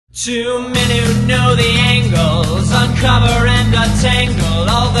Two men who know the angles, uncover and untangle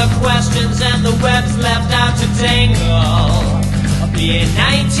all the questions and the webs left out to tangle. Be in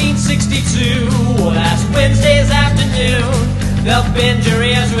 1962, last Wednesday's afternoon, they'll bend your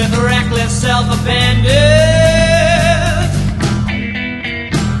ears with reckless self-abandon.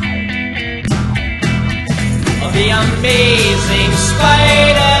 The amazing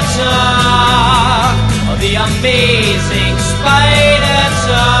Spider Talk. The amazing Spider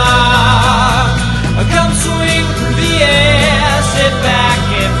Talk. Come swing through the air, sit back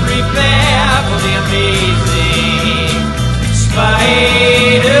and prepare for the amazing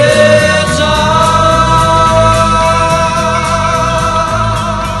Spider Talk.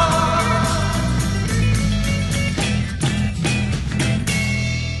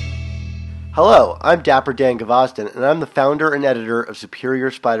 Hello, I'm Dapper Dan Gvozden, and I'm the founder and editor of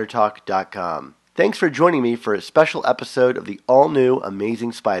SuperiorSpiderTalk.com. Thanks for joining me for a special episode of the all-new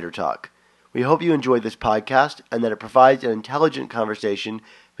Amazing Spider Talk. We hope you enjoy this podcast and that it provides an intelligent conversation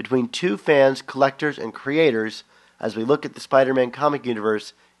between two fans, collectors, and creators as we look at the Spider-Man comic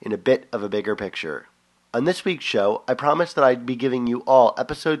universe in a bit of a bigger picture. On this week's show, I promised that I'd be giving you all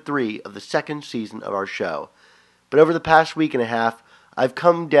Episode 3 of the second season of our show. But over the past week and a half, I've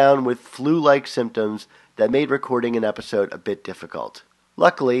come down with flu-like symptoms that made recording an episode a bit difficult.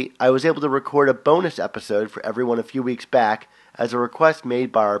 Luckily, I was able to record a bonus episode for everyone a few weeks back as a request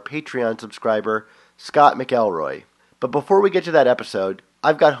made by our Patreon subscriber, Scott McElroy. But before we get to that episode,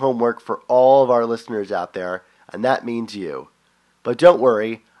 I've got homework for all of our listeners out there, and that means you. But don't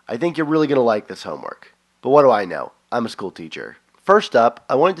worry, I think you're really going to like this homework. But what do I know? I'm a school teacher. First up,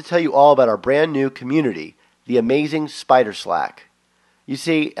 I wanted to tell you all about our brand new community, the Amazing Spider Slack. You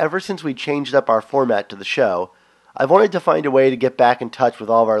see, ever since we changed up our format to the show, I've wanted to find a way to get back in touch with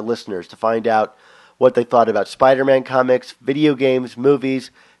all of our listeners to find out what they thought about Spider-Man comics, video games,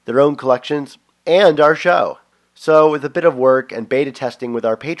 movies, their own collections, and our show. So, with a bit of work and beta testing with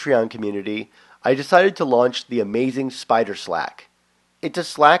our Patreon community, I decided to launch the Amazing Spider Slack. It's a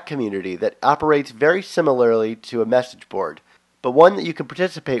Slack community that operates very similarly to a message board, but one that you can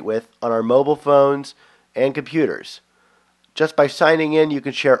participate with on our mobile phones and computers. Just by signing in, you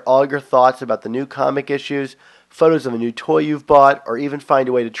can share all your thoughts about the new comic issues, photos of a new toy you've bought, or even find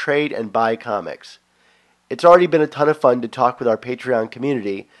a way to trade and buy comics. It's already been a ton of fun to talk with our Patreon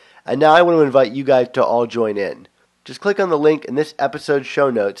community, and now I want to invite you guys to all join in. Just click on the link in this episode's show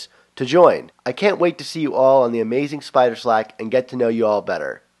notes to join. I can't wait to see you all on the Amazing Spider Slack and get to know you all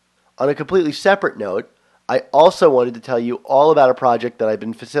better. On a completely separate note, I also wanted to tell you all about a project that I've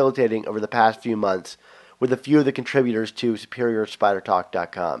been facilitating over the past few months with a few of the contributors to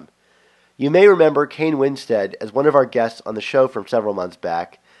SuperiorSpiderTalk.com. You may remember Kane Winstead as one of our guests on the show from several months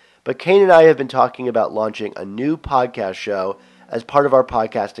back, but Kane and I have been talking about launching a new podcast show as part of our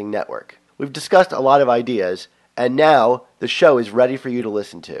podcasting network. We've discussed a lot of ideas, and now the show is ready for you to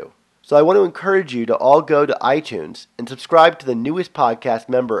listen to. So I want to encourage you to all go to iTunes and subscribe to the newest podcast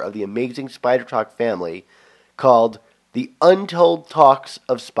member of the Amazing Spider Talk family called The Untold Talks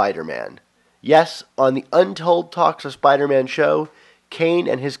of Spider-Man. Yes, on the Untold Talks of Spider-Man show, Kane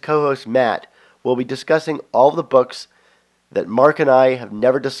and his co-host Matt will be discussing all the books that Mark and I have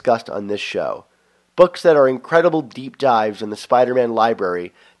never discussed on this show. Books that are incredible deep dives in the Spider-Man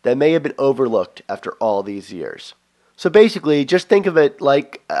library that may have been overlooked after all these years. So basically, just think of it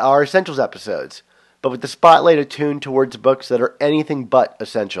like our Essentials episodes, but with the spotlight attuned towards books that are anything but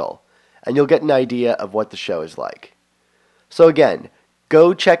essential, and you'll get an idea of what the show is like. So again,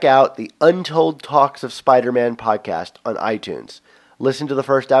 go check out the Untold Talks of Spider-Man podcast on iTunes. Listen to the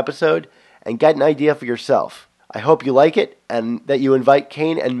first episode and get an idea for yourself. I hope you like it and that you invite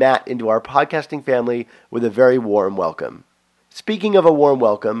Kane and Matt into our podcasting family with a very warm welcome. Speaking of a warm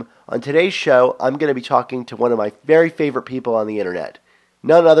welcome, on today's show, I'm going to be talking to one of my very favorite people on the internet,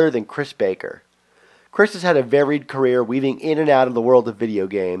 none other than Chris Baker. Chris has had a varied career weaving in and out of the world of video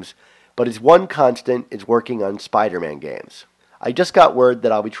games, but his one constant is working on Spider-Man games. I just got word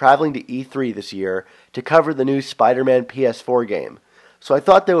that I'll be traveling to E3 this year to cover the new Spider-Man PS4 game, so I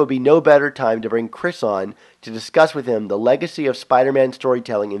thought there would be no better time to bring Chris on to discuss with him the legacy of Spider-Man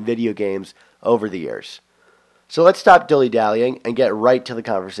storytelling in video games over the years. So let's stop dilly-dallying and get right to the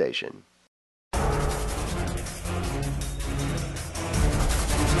conversation.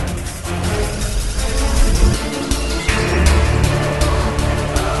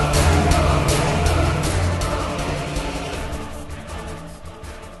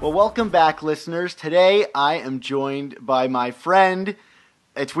 Well, welcome back, listeners. Today I am joined by my friend,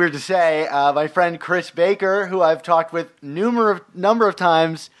 it's weird to say, my friend Chris Baker, who I've talked with number of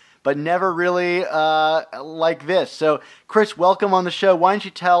times but never really like this. So, Chris, welcome on the show. Why don't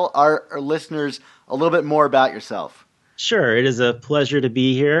you tell our listeners a little bit more about yourself? Sure. It is a pleasure to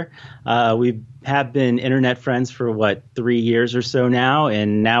be here. We have been internet friends for, 3 years or so now,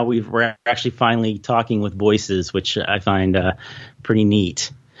 and now we're actually finally talking with voices, which I find pretty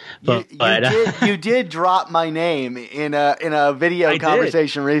neat. But you did drop my name in a video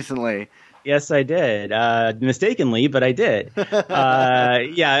conversation recently. Yes, I did. Mistakenly, but I did.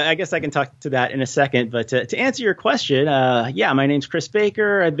 Yeah, I guess I can talk to that in a second. But to answer your question, my name's Chris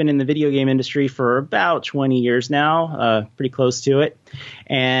Baker. I've been in the video game industry for about 20 years now, pretty close to it.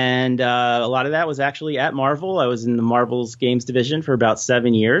 And a lot of that was actually at Marvel. I was in the Marvel's games division for about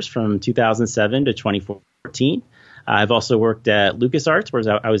 7 years, from 2007 to 2014. I've also worked at LucasArts,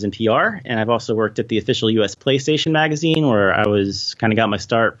 where I was in PR, and I've also worked at the official U.S. PlayStation magazine, where I was kind of got my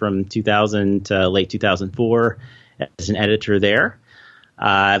start from 2000 to late 2004 as an editor there.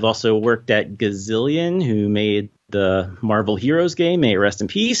 I've also worked at Gazillion, who made the Marvel Heroes game, may it rest in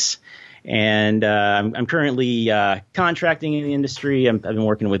peace. And I'm currently contracting in the industry. I've been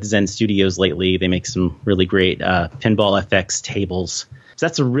working with Zen Studios lately. They make some really great Pinball FX tables. So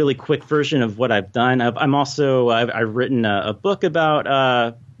that's a really quick version of what I've done. I've written a book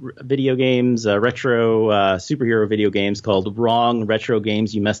about video games, retro superhero video games called Wrong Retro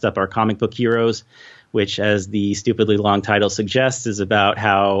Games You Messed Up Our Comic Book Heroes, which, as the stupidly long title suggests, is about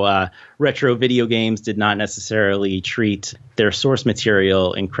how retro video games did not necessarily treat their source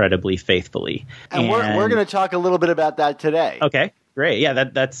material incredibly faithfully. And we're going to talk a little bit about that today. Okay, great. Yeah,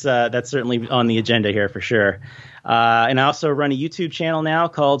 that's certainly on the agenda here for sure. And I also run a YouTube channel now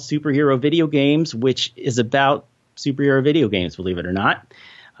called Superhero Video Games, which is about superhero video games, believe it or not.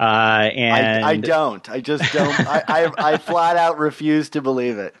 And I don't. I just don't. I flat out refuse to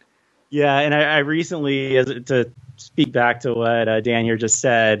believe it. Yeah, and I recently, to speak back to what Dan here just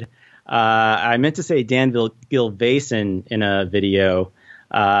said, I meant to say Dan Gilvason in a video,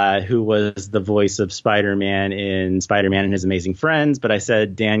 who was the voice of Spider-Man in Spider-Man and His Amazing Friends, but I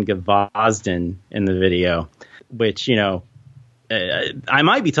said Dan Gvozden in the video, which, I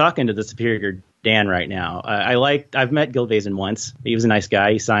might be talking to the superior Dan right now. I've met Gilvason once. He was a nice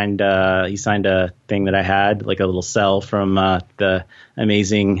guy. He signed a thing that I had, like a little cell from the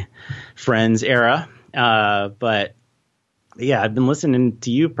Amazing Friends era. But yeah, I've been listening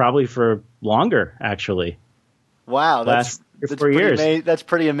to you probably for longer, actually. Wow, that's 4 years. That's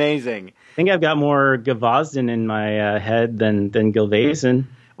pretty amazing. I think I've got more Gvozden in my head than Gilvason.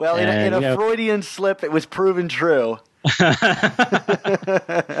 Well, in a Freudian slip, it was proven true.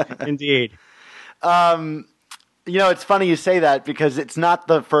 Indeed. It's funny you say that, because it's not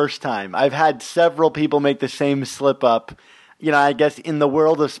the first time. I've had several people make the same slip up, I guess in the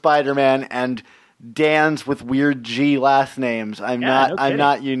world of Spider-Man and Dan's with weird G last names. I'm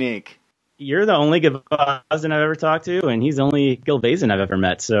not unique. You're the only Gvozden I've ever talked to, and he's the only Gilvason I've ever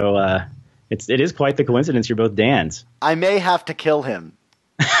met. So it is quite the coincidence you're both Dans. I may have to kill him.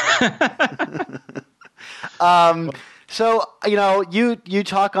 So, you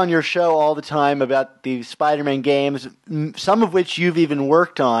talk on your show all the time about the Spider-Man games, some of which you've even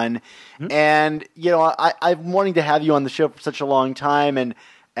worked on. Mm-hmm. And, I've been wanting to have you on the show for such a long time,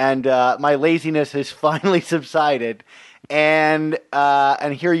 and my laziness has finally subsided. And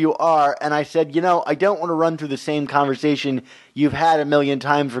here you are. And I said, I don't want to run through the same conversation you've had a million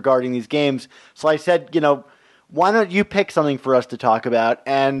times regarding these games. So I said, why don't you pick something for us to talk about?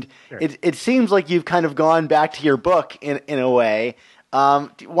 And sure. It seems like you've kind of gone back to your book in a way. Why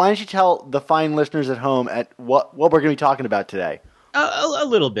don't you tell the fine listeners at home what we're going to be talking about today? A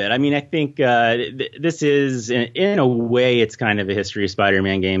little bit. I mean, I think this is, in a way, it's kind of a history of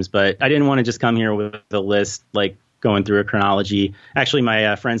Spider-Man games, but I didn't want to just come here with a list, like going through a chronology. Actually,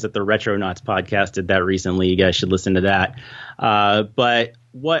 my friends at the Retronauts podcast did that recently. You guys should listen to that. But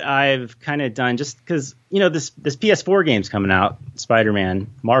what I've kind of done, just because, this PS4 game's coming out, Spider-Man,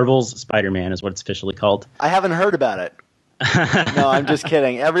 Marvel's Spider-Man is what it's officially called. I haven't heard about it. No, I'm just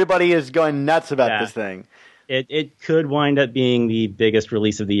kidding. Everybody is going nuts about this thing. It could wind up being the biggest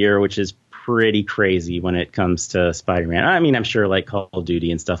release of the year, which is pretty crazy when it comes to Spider-Man. I mean, I'm sure like Call of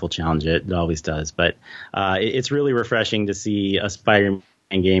Duty and stuff will challenge it. It always does. But it's really refreshing to see a Spider-Man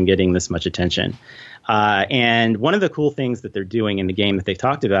game getting this much attention. And one of the cool things that they're doing in the game that they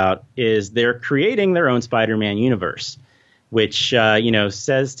talked about is they're creating their own Spider-Man universe, which,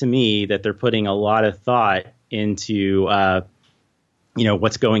 says to me that they're putting a lot of thought into,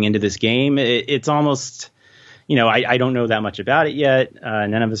 what's going into this game. It's almost, I don't know that much about it yet.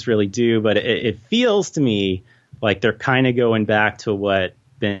 None of us really do, but it feels to me like they're kind of going back to what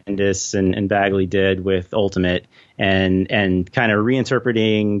Bendis and Bagley did with Ultimate, and kind of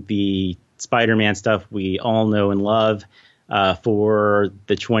reinterpreting the Spider-Man stuff we all know and love for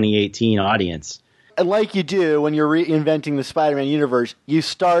the 2018 audience. And like you do when you're reinventing the Spider-Man universe, you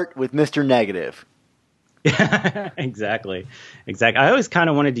start with Mr. Negative. Exactly. I always kind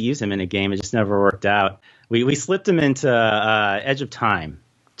of wanted to use him in a game. It just never worked out. We slipped him into Edge of Time,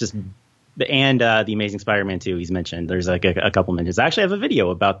 and the Amazing Spider-Man 2 he's mentioned. There's like a couple mentions. I actually have a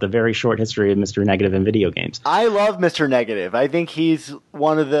video about the very short history of Mr. Negative in video games. I love Mr. Negative. I think he's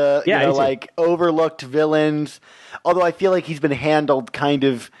one of the overlooked villains, although I feel like he's been handled kind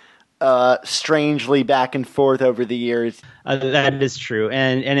of strangely back and forth over the years. That is true.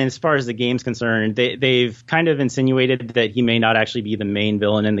 And as far as the game's concerned, they've kind of insinuated that he may not actually be the main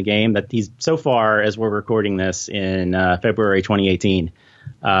villain in the game, that he's, so far as we're recording this in February 2018,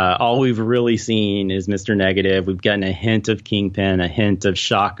 all we've really seen is Mr. Negative. We've gotten a hint of Kingpin, a hint of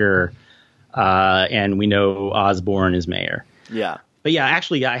Shocker, and we know Osborn is mayor. Yeah. But yeah,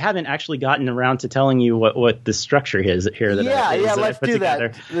 actually, I haven't actually gotten around to telling you what the structure is here that let's do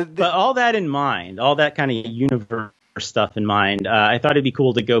together. That. But all that in mind, all that kind of universe stuff in mind, I thought it'd be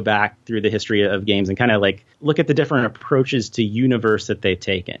cool to go back through the history of games and kind of like look at the different approaches to universe that they've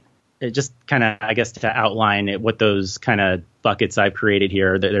taken. It just kind of, I guess, to outline what those kind of buckets I've created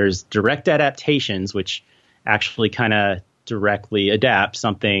here. There's direct adaptations, which actually kind of directly adapt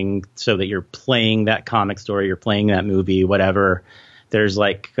something so that you're playing that comic story, you're playing that movie, whatever. There's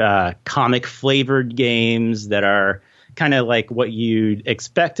like comic flavored games that are kind of like what you'd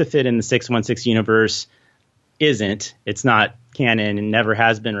expect to fit in the 616 universe. It's not canon and never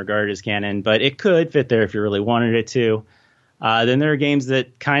has been regarded as canon, but it could fit there if you really wanted it to. Then there are games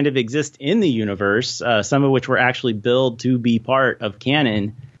that kind of exist in the universe, some of which were actually built to be part of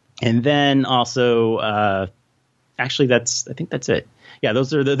canon. And then also, actually, I think that's it. Yeah,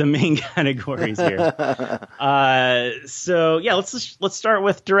 those are the main categories here. So yeah, let's start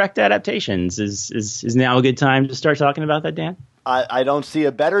with direct adaptations. Is now a good time to start talking about that, Dan? I don't see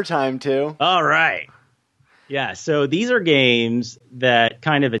a better time to. All right. Yeah, so these are games that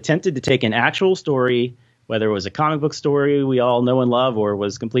kind of attempted to take an actual story, whether it was a comic book story we all know and love, or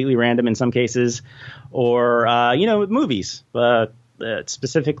was completely random in some cases, or movies.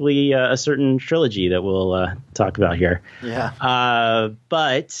 Specifically a certain trilogy that we'll talk about here. Yeah.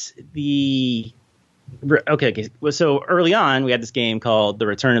 So early on, we had this game called The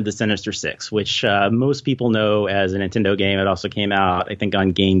Return of the Sinister Six, which most people know as a Nintendo game. It also came out, I think,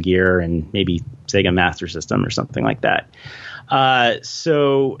 on Game Gear and maybe Sega Master System or something like that.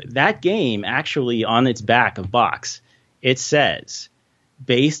 So that game, actually, on its back of box, it says,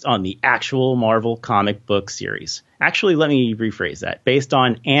 based on the actual Marvel comic book series. Actually, let me rephrase that. Based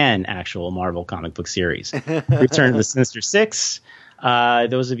on an actual Marvel comic book series. Return of the Sinister Six.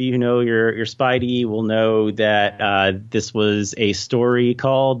 Those of you who know your Spidey will know that this was a story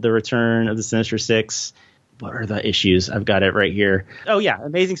called The Return of the Sinister Six. What are the issues? I've got it right here. Oh, yeah.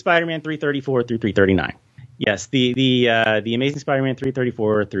 Amazing Spider-Man 334 through 339. Yes, the Amazing Spider-Man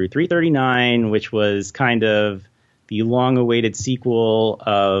 334 through 339, which was kind of the long-awaited sequel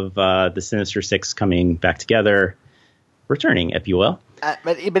of the Sinister Six coming back together, returning, if you will.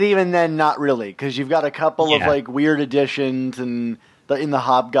 But even then, not really, because you've got a couple of like weird additions and in the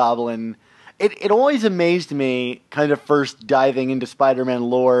Hobgoblin. It always amazed me, kind of first diving into Spider-Man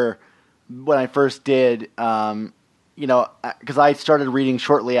lore when I first did, because I started reading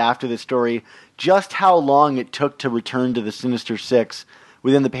shortly after the story, just how long it took to return to the Sinister Six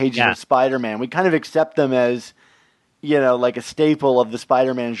within the pages of Spider-Man. We kind of accept them as, like a staple of the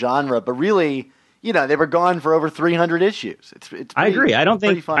Spider-Man genre, but really, they were gone for over 300 issues. It's pretty, I agree. I don't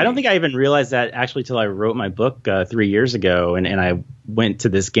think I even realized that actually till I wrote my book 3 years ago, and I went to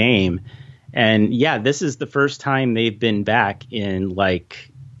this game, and yeah, this is the first time they've been back in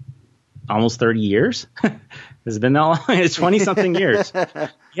like almost 30 years. It's been that long. It's 20-something years.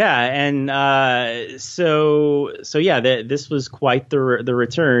 Yeah, and so yeah, this was quite the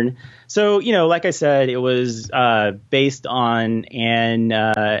return. So, like I said, it was based on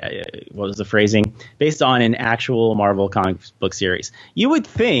what was the phrasing? Based on an actual Marvel comic book series. You would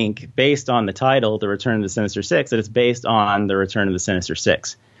think, based on the title, The Return of the Sinister Six, that it's based on The Return of the Sinister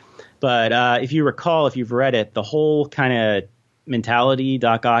Six. But if you recall, if you've read it, the whole kind of mentality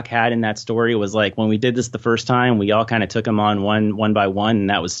Doc Ock had in that story was like, when we did this the first time, we all kind of took him on one by one, and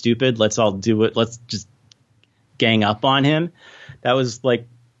that was stupid. Let's all do it. Let's just gang up on him. That was like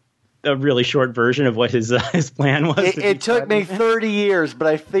a really short version of what his plan was. It took me 30 years, but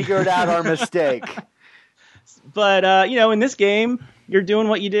I figured out our mistake. But in this game, you're doing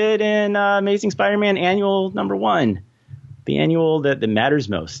what you did in Amazing Spider-Man Annual #1. the annual that matters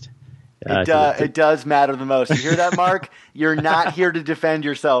most. It does matter the most. You hear that, Mark? You're not here to defend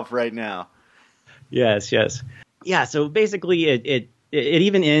yourself right now. Yes. Yeah, so basically it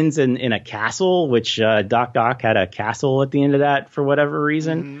even ends in a castle, which Doc had a castle at the end of that for whatever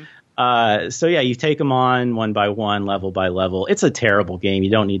reason. So yeah, you take them on one by one, level by level. It's a terrible game.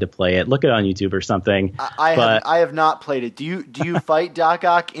 You don't need to play it. Look it on YouTube or something. I have not played it. Do you fight Doc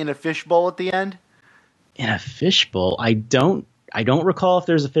Ock in a fishbowl at the end? In a fishbowl? I don't recall if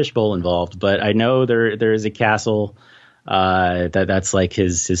there's a fishbowl involved, but I know there is a castle that's like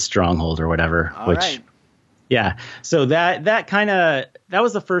his stronghold or whatever. All right. Yeah. So that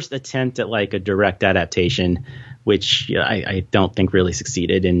was the first attempt at like a direct adaptation, which I don't think really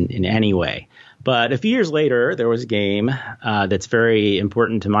succeeded in any way. But a few years later, there was a game that's very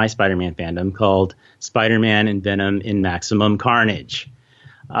important to my Spider-Man fandom called Spider-Man and Venom in Maximum Carnage.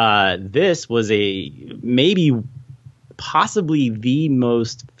 This was possibly the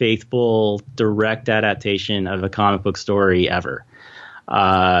most faithful direct adaptation of a comic book story ever,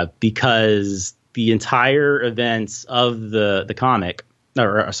 because the entire events of the comic,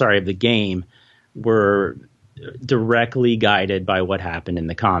 of the game, were directly guided by what happened in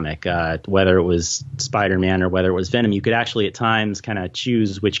the comic. Whether it was Spider-Man or whether it was Venom, you could actually at times kind of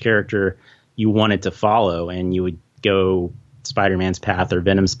choose which character you wanted to follow, and you would go Spider-Man's path or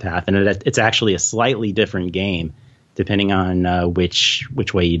Venom's path, and it's actually a slightly different game depending on which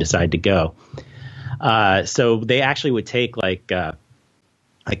way you decide to go. So they actually would take like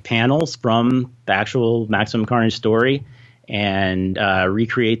panels from the actual Maximum Carnage story and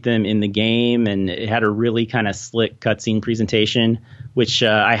recreate them in the game, and it had a really kind of slick cutscene presentation, which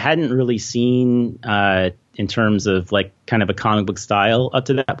I hadn't really seen in terms of like kind of a comic book style up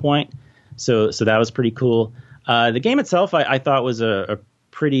to that point. So that was pretty cool. The game itself, I thought was a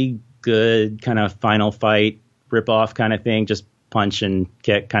pretty good kind of final fight rip-off kind of thing, just punch and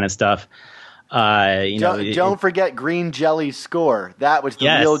kick kind of stuff. Don't forget Green Jelly's score. That was the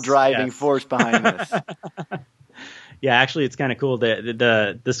real driving force behind this. Yeah, actually, it's kind of cool.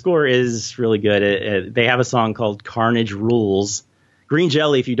 The score is really good. They have a song called Carnage Rules. Green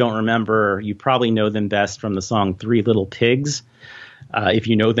Jelly, if you don't remember, you probably know them best from the song Three Little Pigs, if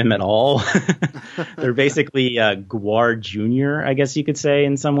you know them at all. They're basically Guar Jr., I guess you could say,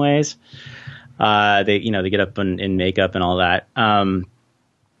 in some ways. They get up in makeup and all that.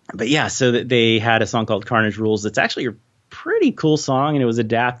 But yeah, so they had a song called Carnage Rules. It's actually a pretty cool song, and it was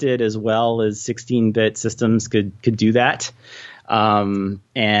adapted as well as 16-bit systems could do that.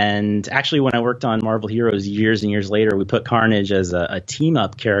 And actually, when I worked on Marvel Heroes years and years later, we put Carnage as a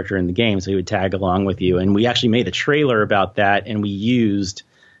team-up character in the game, so he would tag along with you. And we actually made a trailer about that, and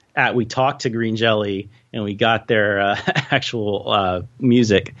we talked to Green Jelly, and we got their actual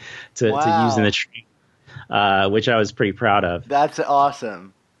music to use in the trailer, which I was pretty proud of. That's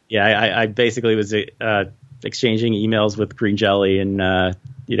awesome. Yeah, I basically was exchanging emails with Green Jelly, and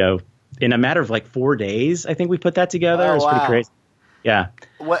in a matter of like 4 days, I think we put that together. It was pretty crazy. Yeah.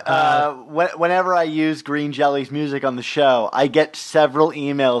 Whenever I use Green Jelly's music on the show, I get several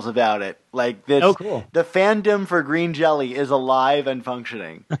emails about it. Like this, oh, cool. The fandom for Green Jelly is alive and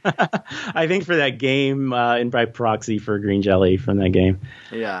functioning. I think for that game, and by proxy for Green Jelly from that game.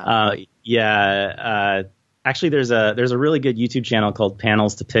 Yeah. Actually, there's a really good YouTube channel called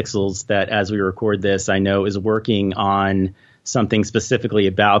Panels to Pixels that, as we record this, I know is working on something specifically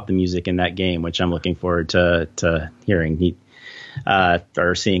about the music in that game, which I'm looking forward to hearing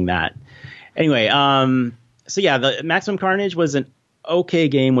or seeing that. Anyway, so yeah, the Maximum Carnage was an okay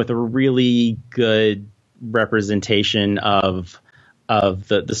game with a really good representation of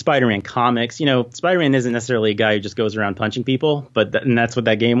the Spider-Man comics. Spider-Man isn't necessarily a guy who just goes around punching people, and that's what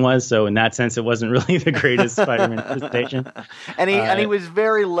that game was. So in that sense, it wasn't really the greatest Spider-Man representation. And he was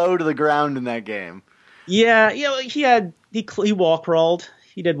very low to the ground in that game. Yeah, he wall crawled.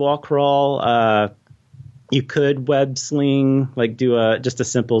 He did wall crawl. You could web sling, like do just a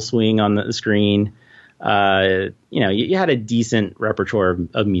simple swing on the screen. You had a decent repertoire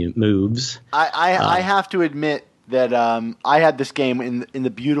of moves. I have to admit that I had this game in the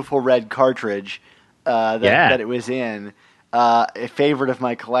beautiful red cartridge that it was in, a favorite of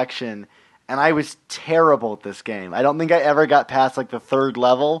my collection, and I was terrible at this game. I don't think I ever got past like the third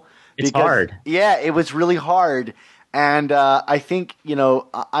level. It's hard. Yeah, it was really hard. And I think,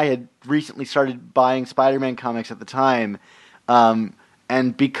 I had recently started buying Spider-Man comics at the time,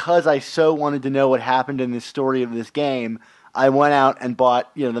 and because I so wanted to know what happened in the story of this game, I went out and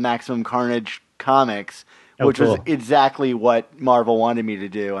bought, the Maximum Carnage comics, which was exactly what Marvel wanted me to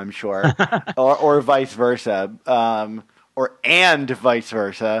do, I'm sure, or vice versa, and vice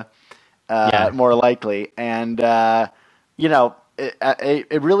versa, more likely. And you know,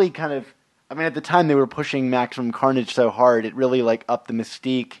 it really kind of, I mean, at the time they were pushing Maximum Carnage so hard, it really like upped the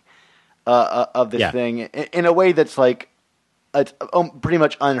mystique of this thing in a way that's like it's pretty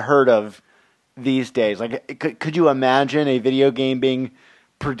much unheard of these days. Like, could you imagine a video game being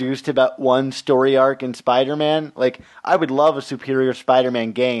produced about one story arc in Spider-Man? Like, I would love a Superior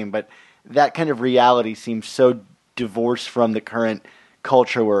Spider-Man game, but that kind of reality seems so divorced from the current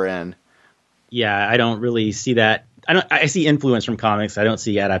culture we're in. Yeah, I don't really see that. I see influence from comics. I don't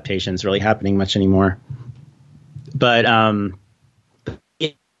see adaptations really happening much anymore. But yeah,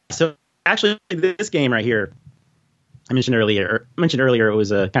 so actually, this game right here, I mentioned earlier it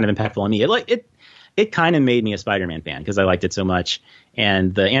was kind of impactful on me. It kind of made me a Spider-Man fan because I liked it so much.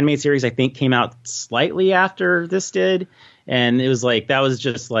 And the animated series, I think, came out slightly after this did. And it was like, that was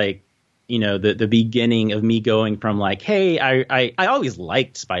just like, you know, the beginning of me going from like, hey, I always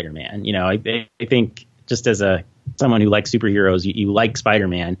liked Spider-Man. You know, I think just as someone who likes superheroes, you like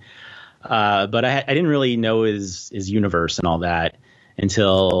Spider-Man. But I didn't really know his universe and all that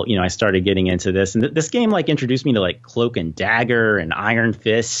until, you know, I started getting into this. And this game like introduced me to like Cloak and Dagger and Iron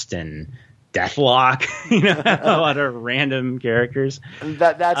Fist and Deathlock, you know, a lot of random characters.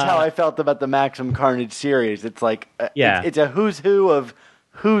 That's how I felt about the Maximum Carnage series. It's like, it's a who's who of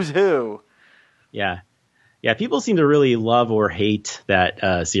who's who. Yeah. Yeah, people seem to really love or hate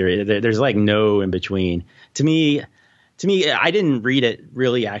that series. There's like no in between. To me, I didn't read it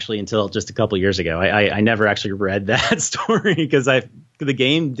really actually until just a couple years ago. I never actually read that story because the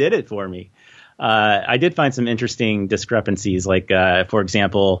game did it for me. I did find some interesting discrepancies, like for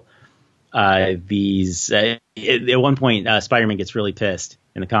example, at one point Spider-Man gets really pissed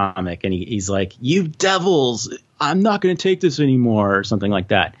in the comic, and he's like, "You devils, I'm not going to take this anymore," or something like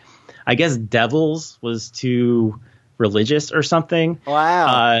that. I guess devils was too religious or something.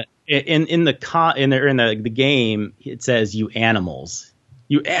 Wow. In the game, it says, "You animals,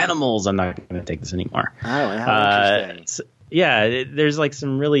 I'm not going to take this anymore." Oh, how interesting. So, yeah, there's like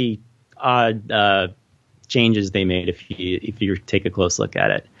some really odd changes they made if you take a close look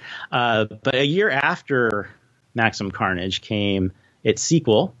at it. But a year after Maximum Carnage came its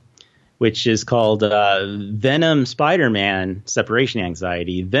sequel, which is called Venom Spider-Man Separation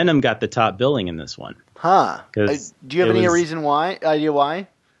Anxiety. Venom got the top billing in this one. Huh. Do you have any idea why?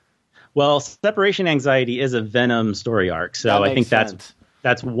 Well, Separation Anxiety is a Venom story arc, so I think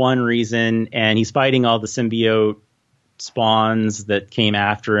that's one reason. And he's fighting all the symbiote spawns that came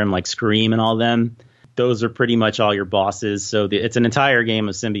after him, like Scream and all them. Those are pretty much all your bosses. So it's an entire game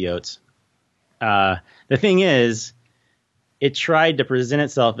of symbiotes. The thing is, it tried to present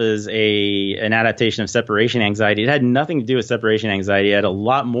itself as an adaptation of Separation Anxiety. It had nothing to do with Separation Anxiety. It had a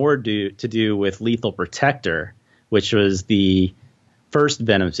lot more to do with Lethal Protector, which was the first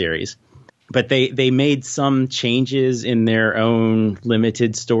Venom series. But they made some changes in their own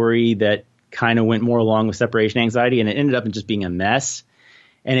limited story that kind of went more along with Separation Anxiety, and it ended up just being a mess.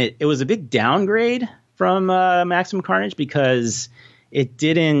 And it was a big downgrade from Maximum Carnage because it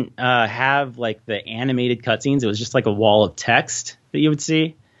didn't have like the animated cutscenes. It was just like a wall of text that you would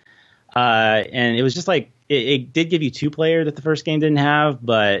see. And it was just like, it did give you 2-player that the first game didn't have,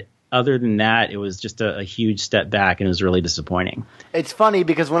 but other than that, it was just a huge step back, and it was really disappointing. It's funny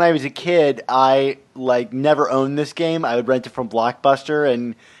because when I was a kid, I like never owned this game. I would rent it from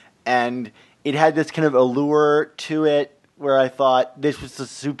Blockbuster, and it had this kind of allure to it where I thought this was a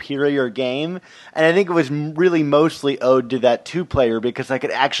superior game. And I think it was really mostly owed to that 2-player because I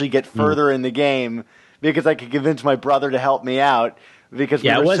could actually get further in the game because I could convince my brother to help me out because we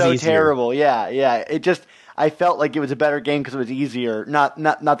were so easier. Terrible. Yeah. It just, I felt like it was a better game because it was easier. Not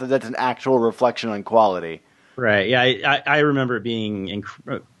that that's an actual reflection on quality. Right. Yeah. I remember it being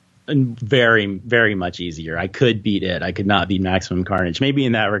very, very much easier. I could beat it. I could not beat Maximum Carnage. Maybe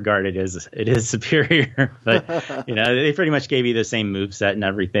in that regard, it is superior. But you know, they pretty much gave you the same moveset and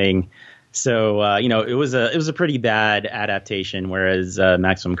everything. So you know, it was a pretty bad adaptation, whereas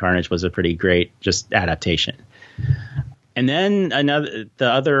Maximum Carnage was a pretty great just adaptation. And then the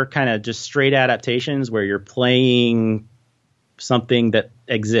other kind of just straight adaptations where you're playing something that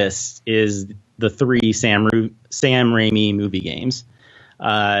exists is the 3 Sam Raimi movie games.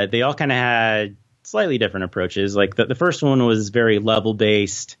 They all kind of had slightly different approaches. Like the first one was very level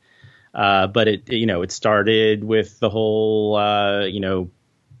based, but it started with the whole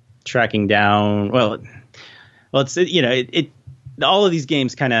tracking down. Well, it's all of these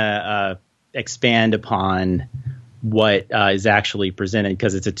games kind of expand upon what is actually presented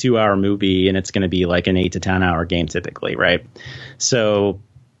because it's a 2-hour movie and it's going to be like an 8 to 10 hour game typically, right? So,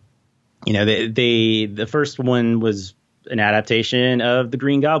 you know, the first one was an adaptation of the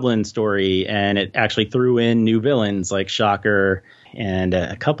Green Goblin story, and it actually threw in new villains like Shocker and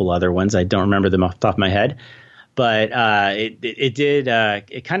a couple other ones. I don't remember them off the top of my head, but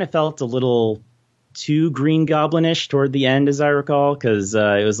it kind of felt a little too Green Goblin-ish toward the end, as I recall, because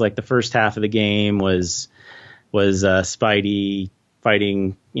it was like the first half of the game was Spidey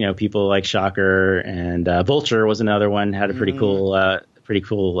fighting, people like Shocker, and Vulture was another one, had a pretty cool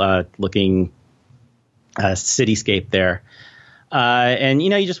looking cityscape there. And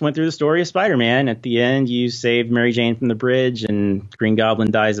you just went through the story of Spider-Man. At the end, you saved Mary Jane from the bridge, and Green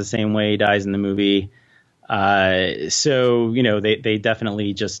Goblin dies the same way he dies in the movie. So they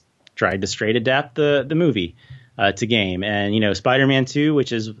definitely just tried to straight adapt the movie to game. And Spider-Man 2,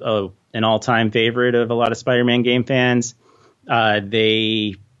 which is an all-time favorite of a lot of Spider-Man game fans,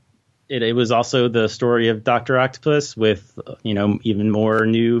 it was also the story of Dr. Octopus with, even more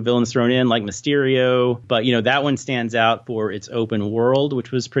new villains thrown in like Mysterio. But, that one stands out for its open world,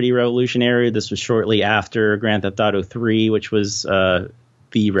 which was pretty revolutionary. This was shortly after Grand Theft Auto 3, which was the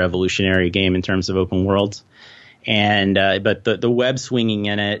revolutionary game in terms of open worlds. And but the web swinging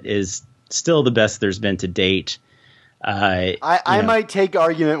in it is still the best there's been to date. I might take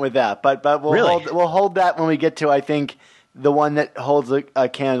argument with that, but we'll hold that when we get to, I think, the one that holds a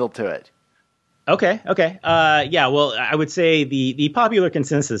candle to it. Okay. Yeah, well, I would say the popular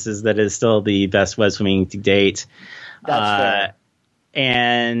consensus is that it is still the best web swinging to date. That's fair.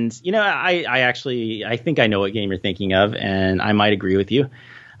 And, I think I know what game you're thinking of, and I might agree with you.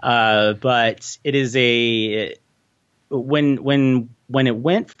 But it is when it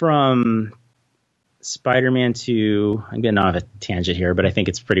went from Spider-Man 2, I'm getting off a tangent here, but I think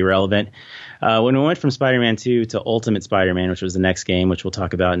it's pretty relevant. When we went from Spider-Man 2 to Ultimate Spider-Man, which was the next game, which we'll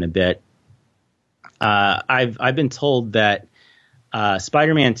talk about in a bit, I've been told that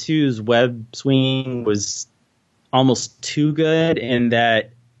Spider-Man 2's web swinging was almost too good, and that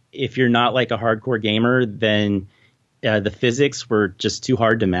if you're not like a hardcore gamer, then the physics were just too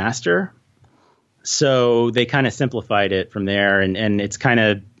hard to master. So they kind of simplified it from there, and it's kind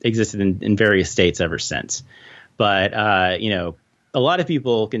of existed in various states ever since. But, a lot of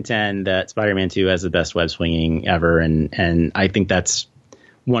people contend that Spider-Man 2 has the best web swinging ever, and I think that's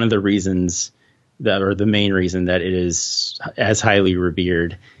one of the reasons or the main reason that it is as highly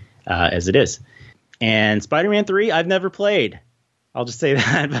revered as it is. And Spider-Man 3, I've never played. I'll just say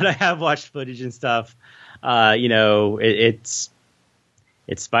that, but I have watched footage and stuff. It's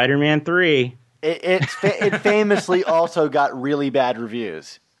Spider-Man 3. It famously also got really bad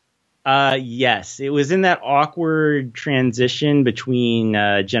reviews. Yes, it was in that awkward transition between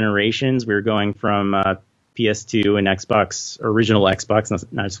generations. We were going from PS2 and Xbox, original Xbox,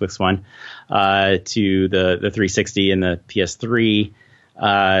 not Xbox One, to the 360 and the PS3.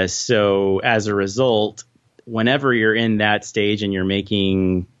 So as a result, whenever you're in that stage and you're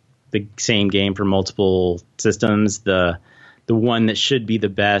making the same game for multiple systems, the one that should be the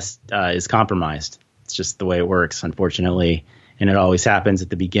best is compromised. It's just the way it works, unfortunately, and it always happens at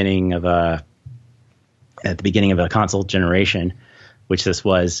the beginning of a console generation, which this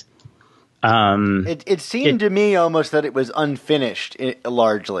was. It seemed to me almost that it was unfinished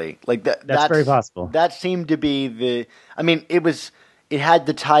largely. Like that's very possible. That seemed to be it had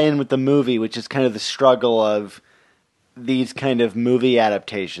to tie in with the movie, which is kind of the struggle of these kind of movie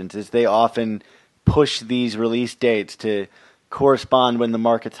adaptations, is they often push these release dates to correspond when the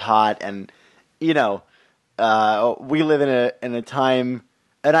market's hot, and we live in a time,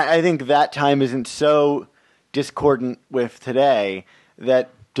 and I think that time isn't so discordant with today, that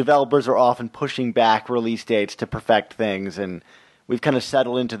developers are often pushing back release dates to perfect things, and we've kind of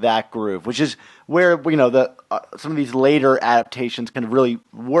settled into that groove, which is where some of these later adaptations kind of really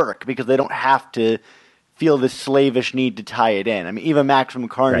work, because they don't have to feel this slavish need to tie it in. I mean, even Maximum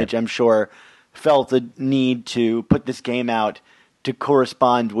Carnage, right, I'm sure, felt the need to put this game out to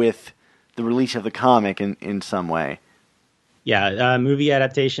correspond with the release of the comic in some way. Yeah, movie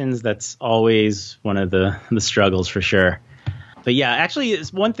adaptations, that's always one of the struggles for sure. But yeah, actually,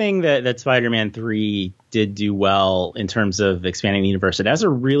 it's one thing that Spider-Man 3 did do well in terms of expanding the universe. It has a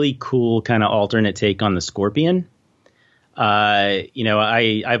really cool kind of alternate take on the Scorpion. I've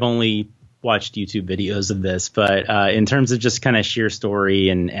only watched YouTube videos of this, but in terms of just kind of sheer story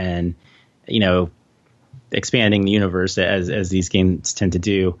and expanding the universe as these games tend to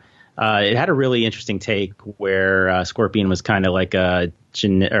do, it had a really interesting take where Scorpion was kind of like not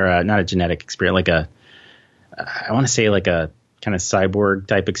a genetic experiment, I want to say like a kind of cyborg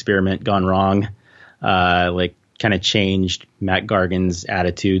type experiment gone wrong, kind of changed Matt Gargan's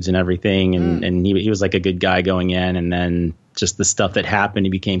attitudes and everything. And he was like a good guy going in, and then just the stuff that happened, he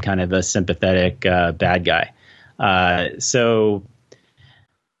became kind of a sympathetic bad guy. So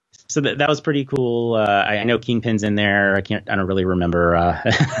that was pretty cool. I know Kingpin's in there. I don't really remember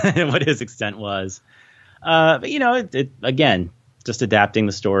what his extent was. But it again, just adapting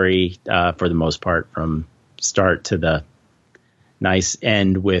the story for the most part from start to the nice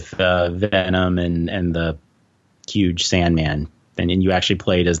end with Venom and the huge Sandman, and you actually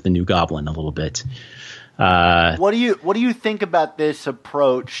played as the new Goblin a little bit. What do you think about this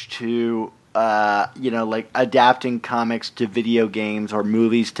approach to like adapting comics to video games or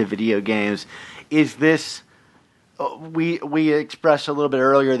movies to video games? Is this we expressed a little bit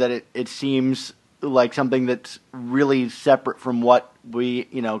earlier that it seems like something that's really separate from what we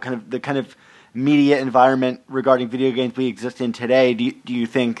kind of media environment regarding video games we exist in today. Do you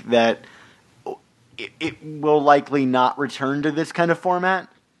think that it will likely not return to this kind of format?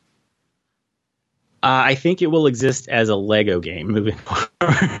 I think it will exist as a Lego game moving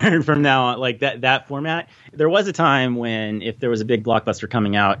forward from now on, like that format. There was a time when if there was a big blockbuster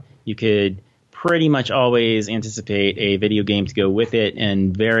coming out, you could pretty much always anticipate a video game to go with it,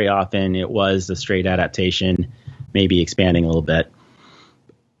 and very often it was a straight adaptation, maybe expanding a little bit.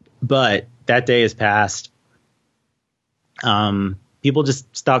 But that day has passed. People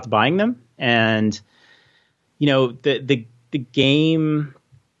just stopped buying them, and the game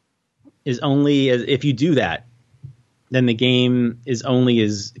is only as if you do that, then the game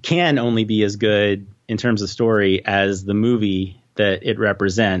can only be as good in terms of story as the movie that it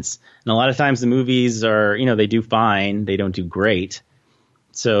represents. And a lot of times the movies are, they do fine, they don't do great.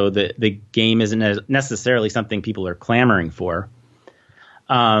 So the game isn't necessarily something people are clamoring for.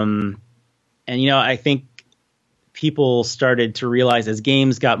 And I think people started to realize as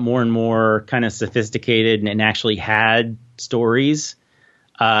games got more and more kind of sophisticated and actually had stories,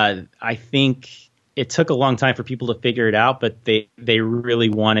 I think it took a long time for people to figure it out, but they really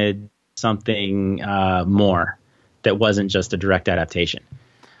wanted something more that wasn't just a direct adaptation.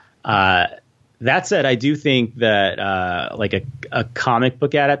 That said, I do think that like a comic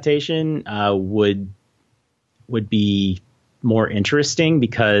book adaptation would be more interesting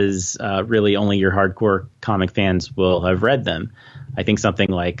because really only your hardcore comic fans will have read them. I think something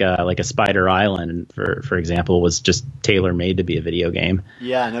like a Spider Island, for example, was just tailor-made to be a video game.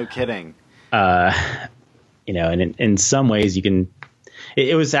 Yeah, no kidding. And in some ways you can.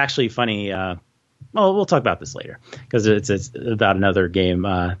 It was actually funny. Well, we'll talk about this later because it's about another game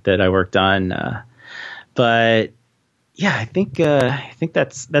that I worked on. But yeah, I think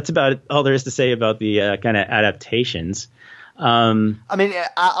that's about all there is to say about the kind of adaptations.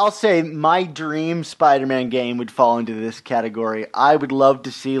 I'll say my dream Spider-Man game would fall into this category. I would love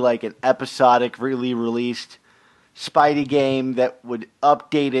to see like an episodic, really released Spidey game that would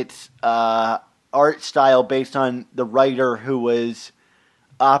update its art style based on the writer who was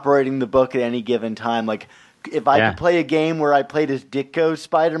operating the book at any given time. Like, if I could play a game where I played as Ditko's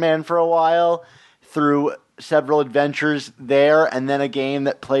Spider-Man for a while through several adventures there, and then a game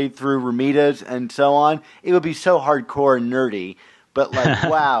that played through Romita's and so on, it would be so hardcore and nerdy. But like,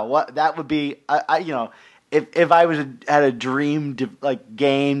 wow, what that would be! If I had a dream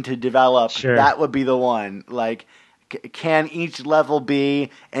game to develop, that would be the one. Like, can each level be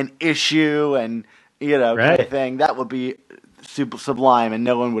an issue and kind of thing? That would be super sublime, and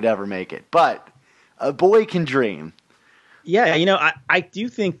no one would ever make it. But a boy can dream. Yeah, I do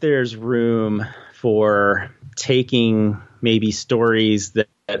think there's room for taking maybe stories that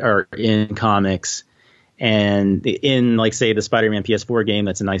are in comics and in, like, say, the Spider-Man PS4 game,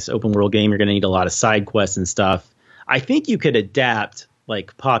 that's a nice open world game. You're going to need a lot of side quests and stuff. I think you could adapt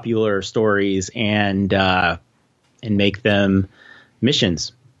like popular stories and make them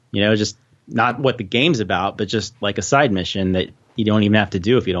missions, just not what the game's about, but just like a side mission that you don't even have to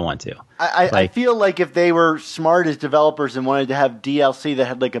do if you don't want to. I feel like if they were smart as developers and wanted to have DLC that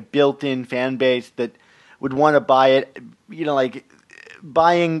had like a built-in fan base that would want to buy it, like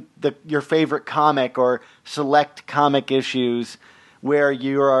buying your favorite comic or select comic issues where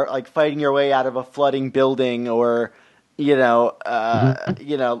you are like fighting your way out of a flooding building or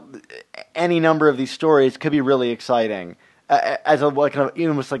any number of these stories could be really exciting as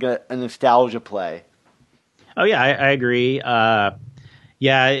almost like a nostalgia play. Oh yeah, I agree. The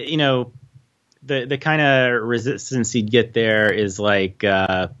kind of resistance you'd get there is like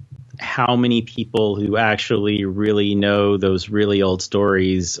how many people who actually really know those really old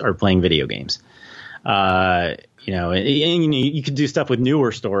stories are playing video games. And you could do stuff with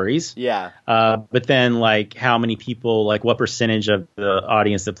newer stories. Yeah. But then, like, how many people, like, what percentage of the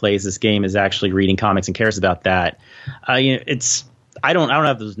audience that plays this game is actually reading comics and cares about that? I don't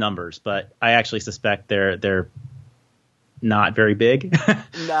have those numbers, but I actually suspect they're not very big.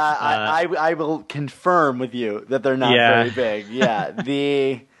 I will confirm with you that they're not Yeah. very big. Yeah,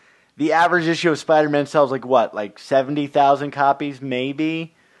 the average issue of Spider-Man sells like 70,000 copies,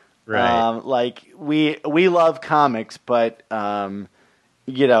 maybe. Right. Like we love comics, but the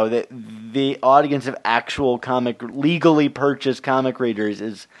audience of actual legally purchased comic readers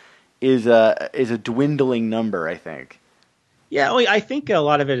is a dwindling number, I think. Yeah, well, I think a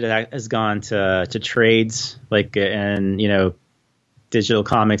lot of it has gone to trades, and digital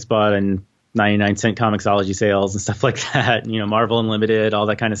comics bought and 99-cent Comixology sales and stuff like that. Marvel Unlimited, all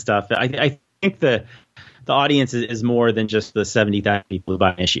that kind of stuff. I think the audience is more than just the 70,000 people who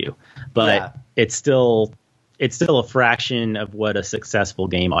buy an issue, but it's still a fraction of what a successful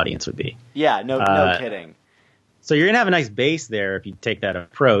game audience would be. Yeah, no kidding. So you're gonna have a nice base there if you take that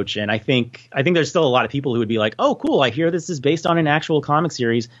approach, and I think there's still a lot of people who would be like, "Oh, cool! I hear this is based on an actual comic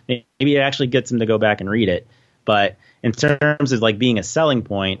series. Maybe it actually gets them to go back and read it." But in terms of being a selling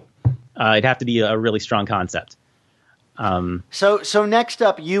point, it'd have to be a really strong concept. So next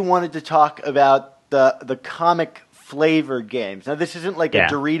up, you wanted to talk about the comic flavored games. Now, this isn't like a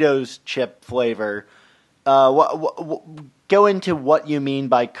Doritos chip flavor. Go into what you mean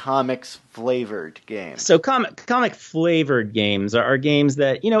by comics flavored games. So comic flavored games are games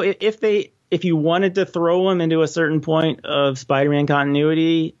that, if you wanted to throw them into a certain point of Spider-Man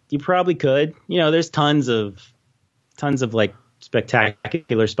continuity, you probably could. There's tons of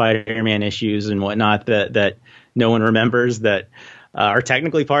spectacular Spider-Man issues and whatnot that no one remembers that are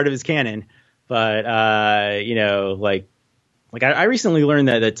technically part of his canon. But I recently learned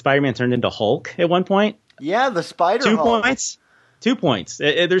that Spider-Man turned into Hulk at one point. Yeah, the Spider Hulk. 2 points.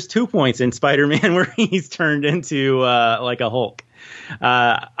 There's 2 points in Spider-Man where he's turned into a Hulk.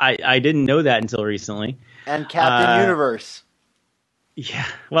 I didn't know that until recently. And Captain Universe. Yeah.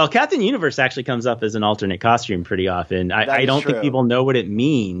 Well, Captain Universe actually comes up as an alternate costume pretty often. I don't think people know what it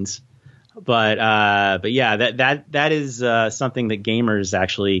means. But yeah, that is something that gamers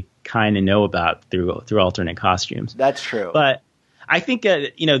actually kind of know about through alternate costumes. That's true. But I think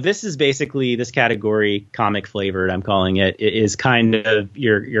this is basically this category, comic flavored. I'm calling it. It is kind of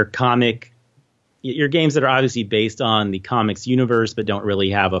your comic, your games that are obviously based on the comics universe, but don't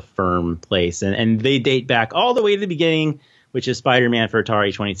really have a firm place, and they date back all the way to the beginning, which is Spider-Man for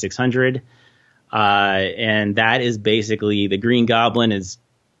Atari 2600, and that is basically the Green Goblin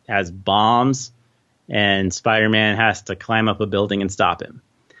has bombs, and Spider-Man has to climb up a building and stop him.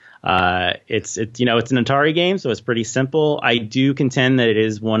 It's an Atari game, so it's pretty simple. I do contend that it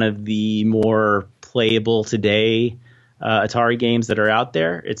is one of the more playable today Atari games that are out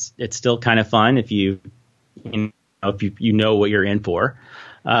there. It's still kind of fun if you know what you're in for.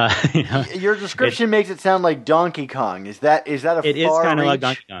 Your description makes it sound like Donkey Kong. Is that a it is kind of like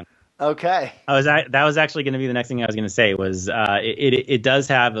Donkey Kong. Okay. That was actually going to be the next thing I was going to say was it does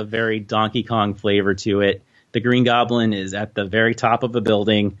have a very Donkey Kong flavor to it. The Green Goblin is at the very top of a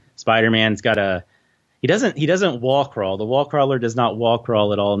building. Spider-Man's got he doesn't wall crawl. The wall crawler does not wall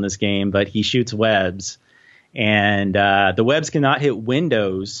crawl at all in this game, but he shoots webs, and the webs cannot hit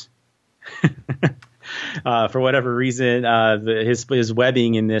windows. For whatever reason, his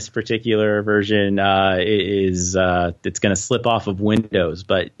webbing in this particular version is it's going to slip off of windows.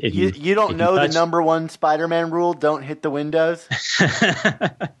 But if you don't know the number one Spider-Man rule, don't hit the windows.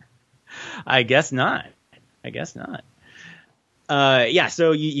 I guess not. Yeah,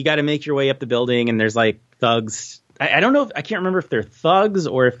 so you got to make your way up the building, and there's thugs. I don't know. I can't remember if they're thugs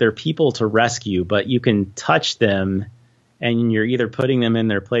or if they're people to rescue, but you can touch them, and you're either putting them in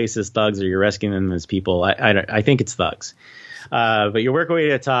their place as thugs or you're rescuing them as people. I think it's thugs. But you work your way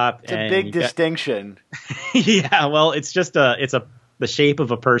to the top. It's a big distinction. Yeah, well, it's just the shape of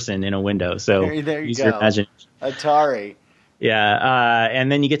a person in a window. So there you use go. your imagination. Atari. Yeah,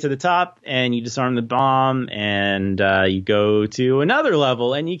 and then you get to the top and you disarm the bomb, and you go to another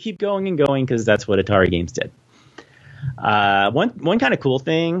level, and you keep going and going because that's what Atari games did. One kind of cool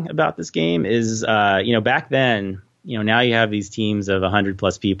thing about this game is, back then, now you have these teams of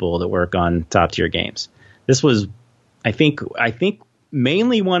 100+ people that work on top tier games. This was, I think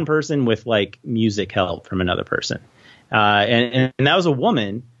mainly one person with music help from another person, and that was a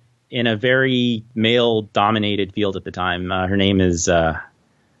woman in a very male-dominated field at the time. Her name is I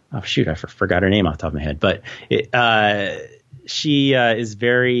forgot her name off the top of my head, but she is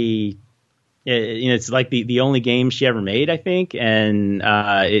very. It's like the only game she ever made, I think, and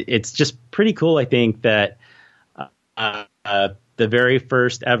it's just pretty cool. I think that the very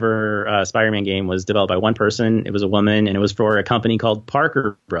first ever Spider-Man game was developed by one person. It was a woman, and it was for a company called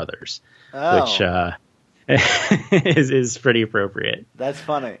Parker Brothers, which is pretty appropriate. That's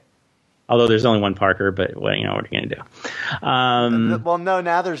funny. Although there's only one Parker, but what are you going to do? Well, no,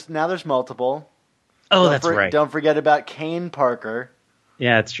 now there's multiple. Oh, that's right. Don't forget about Kane Parker.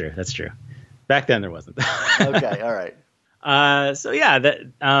 Yeah, that's true. That's true. Back then there wasn't. Okay, all right. Also,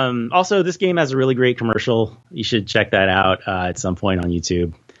 this game has a really great commercial. You should check that out at some point on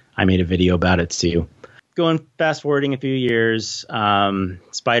YouTube. I made a video about it too. Going fast forwarding a few years,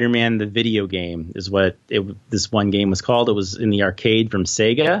 Spider-Man the video game is what this one game was called. It was in the arcade from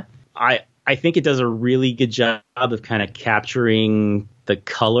Sega. I think it does a really good job of kind of capturing the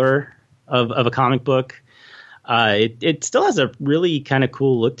color of a comic book. It still has a really kind of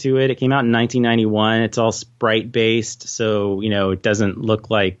cool look to it. It came out in 1991. It's all sprite based, so it doesn't look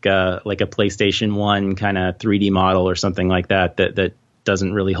like a PlayStation 1 kind of 3D model or something like that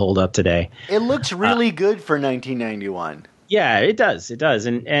doesn't really hold up today. It looks really good for 1991. Yeah, it does. It does.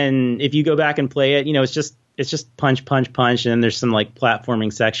 And if you go back and play it, it's just punch, punch, punch, and then there's some like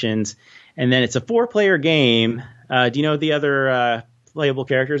platforming sections, and then it's a 4-player game. Do you know what the other playable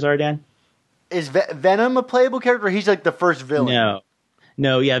characters are, Dan? Is Venom a playable character? He's like the first villain.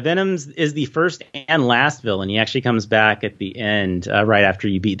 No, yeah, Venom is the first and last villain. He actually comes back at the end, right after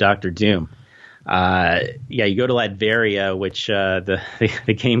you beat Dr. Doom. You go to Latveria, which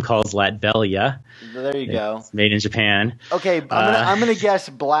the game calls Latvelia. There you go. It's made in Japan. Okay, I'm gonna guess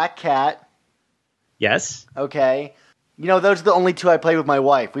Black Cat. Yes. Okay. Those are the only two I played with my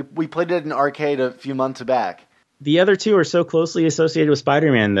wife. We played it in an arcade a few months back. The other two are so closely associated with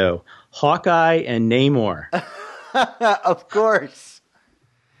Spider-Man, though. Hawkeye and Namor. Of course.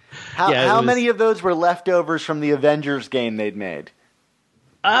 How many of those were leftovers from the Avengers game they'd made?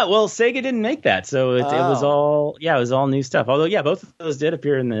 Well, Sega didn't make that, so it was all new stuff. Although, both of those did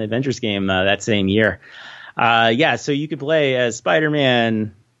appear in the Avengers game that same year. So you could play as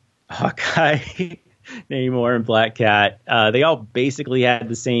Spider-Man, Hawkeye, Namor, and Black Cat. They all basically had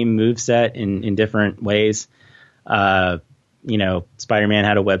the same moveset in different ways. Spider-Man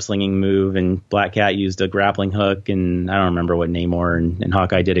had a web-slinging move, and Black Cat used a grappling hook, and I don't remember what Namor and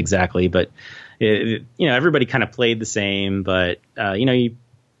Hawkeye did exactly, but everybody kind of played the same. But you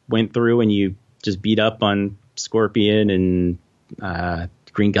went through and you just beat up on Scorpion and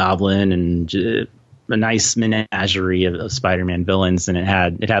Green Goblin and a nice menagerie of Spider-Man villains, and it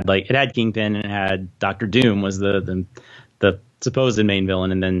had Kingpin and it had Dr. Doom was the supposed main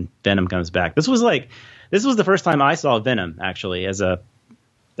villain, and then Venom comes back. This was the first time I saw Venom actually as a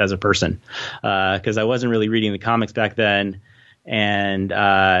person, because I wasn't really reading the comics back then, and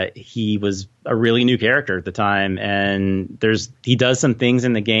he was a really new character at the time, and he does some things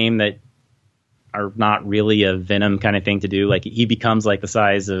in the game that are not really a Venom kind of thing to do. Like he becomes like the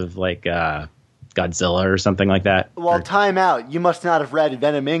size of like Godzilla or something like that. Well, time out. You must not have read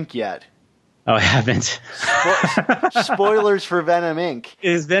Venom Inc. yet. Oh, I haven't. Spoilers for Venom Inc.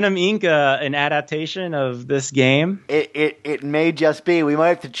 Is Venom Inc. An adaptation of this game? It may just be. We might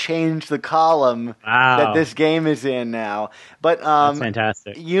have to change the column that this game is in now. But that's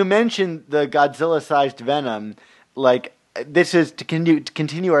fantastic. You mentioned the Godzilla-sized Venom. Like, this is to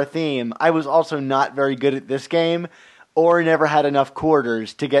continue our theme. I was also not very good at this game, or never had enough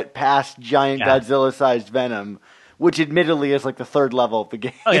quarters to get past giant Godzilla-sized Venom, which admittedly is like the third level of the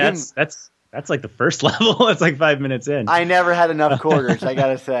game. Oh, yeah, that's like the first level. It's like 5 minutes in. I never had enough quarters, I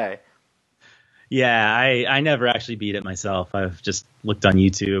gotta say. Yeah, I never actually beat it myself. I've just looked on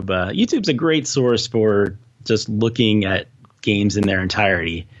YouTube. YouTube's a great source for just looking at games in their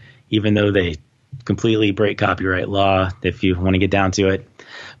entirety, even though they completely break copyright law if you want to get down to it.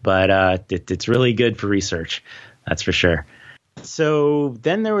 But it's really good for research, that's for sure. So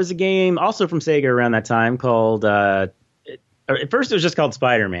then there was a game also from Sega around that time called, at first it was just called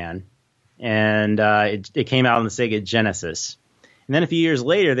Spider-Man, and it came out on the Sega Genesis. And then a few years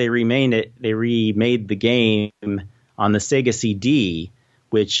later, they remade the game on the Sega CD,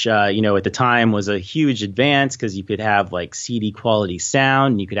 which, at the time was a huge advance because you could have like CD quality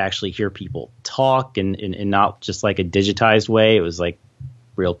sound, and you could actually hear people talk and not just like a digitized way. It was like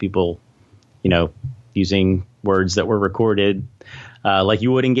real people, using words that were recorded like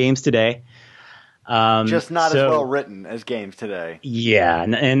you would in games today. Just not as well written as games today. Yeah,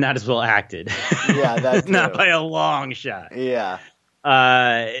 and not as well acted. Yeah, that's not by a long shot. Yeah.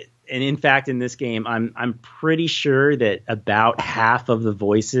 And in fact, in this game, I'm pretty sure that about half of the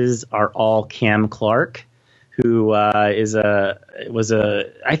voices are all Cam Clark, who I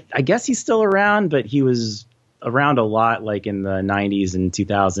guess he's still around, but he was around a lot, like in the 90s and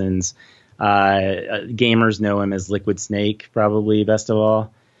 2000s. Gamers know him as Liquid Snake, probably best of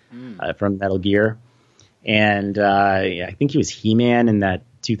all, from Metal Gear. And I think he was He-Man in that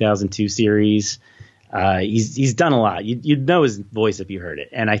 2002 series. He's done a lot. You'd know his voice if you heard it,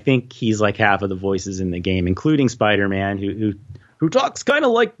 and I think he's like half of the voices in the game, including Spider-Man, who talks kind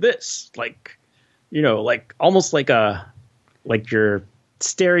of like this, like, you know, like almost like your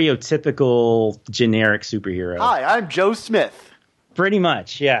stereotypical generic superhero. Hi, I'm Joe Smith. Pretty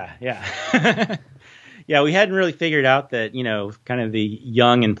much, yeah. Yeah, we hadn't really figured out that, you know, kind of the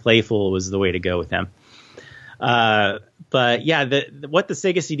young and playful was the way to go with him. But yeah, what the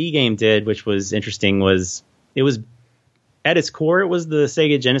Sega CD game did, which was interesting, was it was at its core, it was the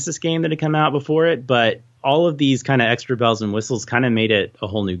Sega Genesis game that had come out before it, but all of these kind of extra bells and whistles kind of made it a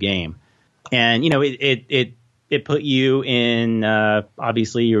whole new game. And, you know, it put you in,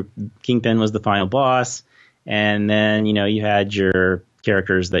 obviously, your Kingpin was the final boss. And then, you know, you had your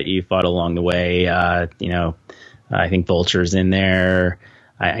characters that you fought along the way. You know, I think Vulture's in there.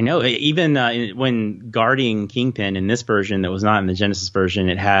 I know even when guarding Kingpin in this version that was not in the Genesis version,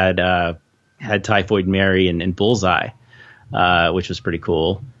 it had Typhoid Mary and Bullseye, which was pretty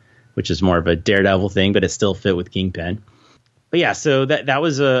cool, which is more of a Daredevil thing, but it still fit with Kingpin. But yeah, so that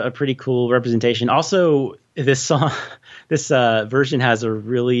was a pretty cool representation. Also, this version has a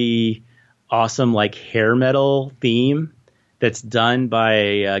really awesome like hair metal theme that's done by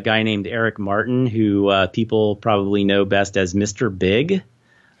a guy named Eric Martin, who people probably know best as Mr. Big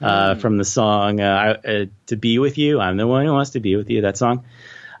from the song To Be With You. I'm the one who wants to be with you, that song.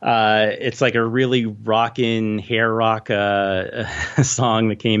 It's like a really rockin' hair rock song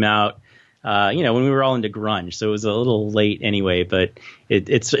that came out you know, when we were all into grunge, so it was a little late anyway, but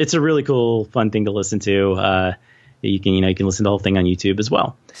it's a really cool, fun thing to listen to. You can listen to the whole thing on YouTube as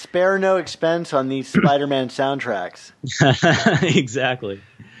well. Spare no expense on these Spider-Man soundtracks. Exactly.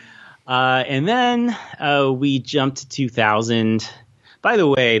 And then we jumped to 2000. By the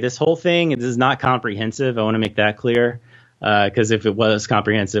way, this whole thing is not comprehensive. I want to make that clear, because if it was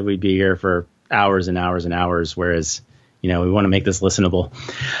comprehensive, we'd be here for hours and hours and hours, whereas, you know, we want to make this listenable.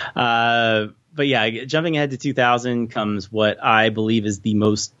 But yeah, jumping ahead to 2000 comes what I believe is the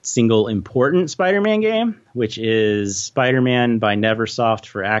most single important Spider-Man game, which is Spider-Man by Neversoft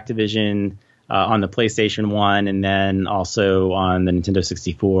for Activision on the PlayStation 1 and then also on the Nintendo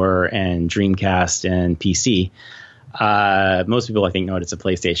 64 and Dreamcast and PC. Most people, I think, know it's a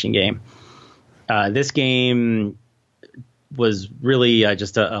PlayStation game. This game was really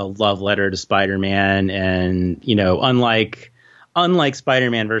just a love letter to Spider-Man, and, you know, unlike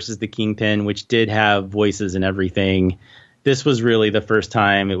Spider-Man versus the Kingpin, which did have voices and everything, this was really the first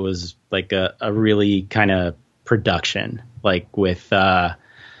time it was like a really kind of production, like with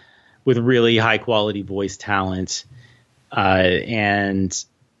really high quality voice talent. And,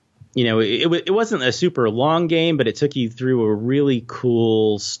 you know, it wasn't a super long game, but it took you through a really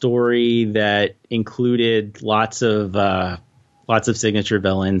cool story that included lots of signature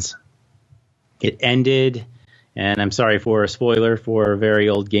villains. It ended, and I'm sorry for a spoiler for a very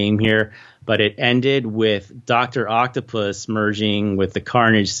old game here, but it ended with Dr. Octopus merging with the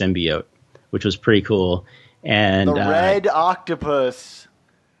Carnage symbiote, which was pretty cool. And the Red Octopus.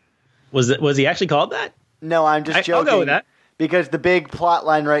 Was he actually called that? No, I'm just joking. I'll go with that. Because the big plot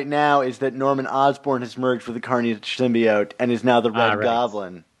line right now is that Norman Osborn has merged with the Carnage symbiote and is now the Red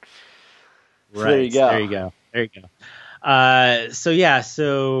Goblin. So right. There you go.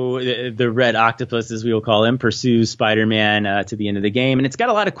 So the Red Octopus, as we will call him, pursues Spider-Man to the end of the game, and it's got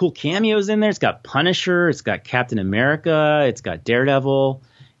a lot of cool cameos in there. It's got Punisher, it's got Captain America, it's got Daredevil.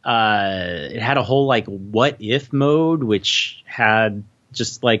 It had a whole like what if mode, which had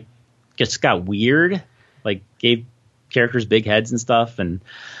just got weird, like gave characters big heads and stuff, and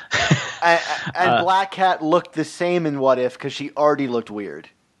Black Cat looked the same in What If because she already looked weird.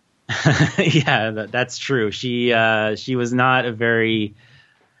 Yeah, that's true. She was not a very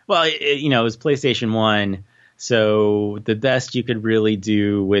well. It was PlayStation 1, so the best you could really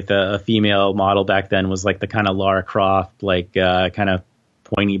do with a female model back then was like the kind of Lara Croft, like kind of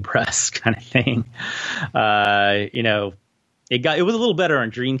pointy breast kind of thing. It was a little better on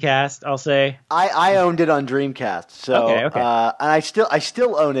Dreamcast, I'll say. I owned it on Dreamcast, so okay. And I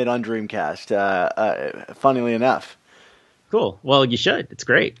still own it on Dreamcast. Funnily enough. Cool. Well, you should. It's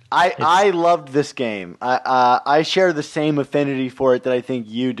great. I loved this game. I share the same affinity for it that I think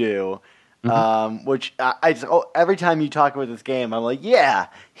you do. Mm-hmm. Which every time you talk about this game, I'm like, yeah,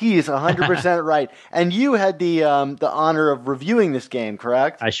 he is 100% right. And you had the honor of reviewing this game,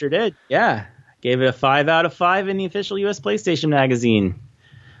 correct? I sure did. Yeah. Gave it a 5 out of 5 in the official US PlayStation magazine.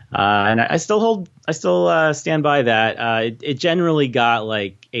 And I still stand by that. It generally got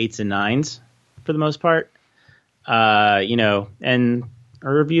like 8s and 9s for the most part. And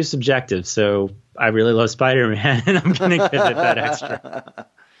our review's subjective, so I really love Spider-Man, and I'm going to give it that extra.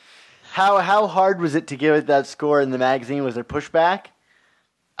 How hard was it to give it that score in the magazine? Was there pushback?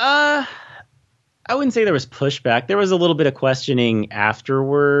 I wouldn't say there was pushback. There was a little bit of questioning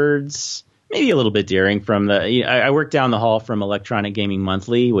afterwards, maybe a little bit daring from I worked down the hall from Electronic Gaming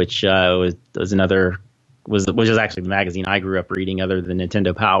Monthly, which was actually the magazine I grew up reading other than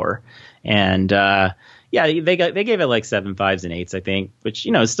Nintendo Power. And they gave it like 7 5s and 8s, I think, which,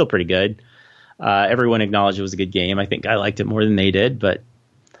 is still pretty good. Everyone acknowledged it was a good game. I think I liked it more than they did, but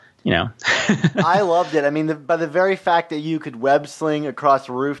I loved it. I mean, by the very fact that you could web sling across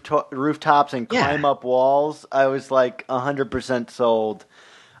rooftops and climb up walls, I was like 100% sold.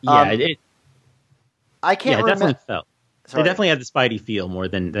 I can't remember. Definitely felt. Sorry. It definitely had the Spidey feel more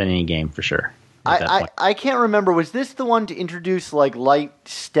than any game for sure. I can't remember. Was this the one to introduce like light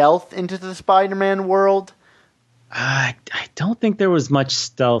stealth into the Spider-Man world? I don't think there was much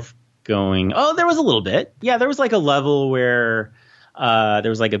stealth going. Oh, there was a little bit. Yeah, there was like a level where there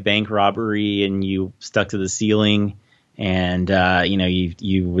was like a bank robbery and you stuck to the ceiling, and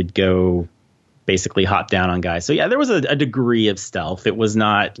you would go basically hop down on guys. So yeah, there was a degree of stealth. It was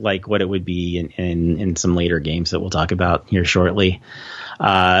not like what it would be in some later games that we'll talk about here shortly.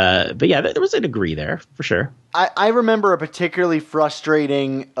 But yeah, there was a degree there for sure. I remember a particularly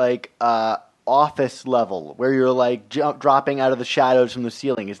frustrating office level where you're like dropping out of the shadows from the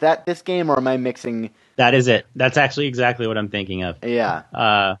ceiling. Is that this game, or am I mixing? That is it. That's actually exactly what I'm thinking of.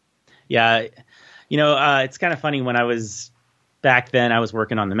 Yeah. It's kind of funny. When I was back then, I was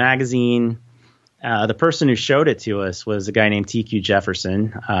working on the magazine. The person who showed it to us was a guy named TQ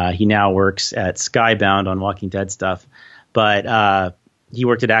Jefferson. He now works at Skybound on Walking Dead stuff, but he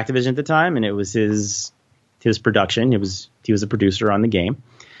worked at Activision at the time, and it was his production. He was a producer on the game,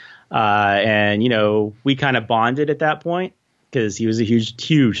 and we kind of bonded at that point because he was a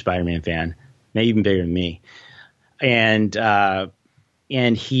huge Spider-Man fan, maybe even bigger than me, and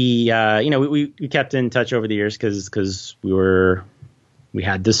he we kept in touch over the years because we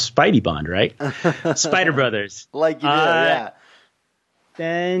had this Spidey bond, right? Spider Brothers. Like you did, yeah.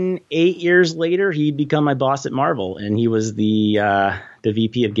 Then 8 years later, he'd become my boss at Marvel, and he was the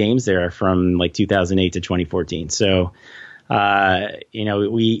VP of games there from like 2008 to 2014. So,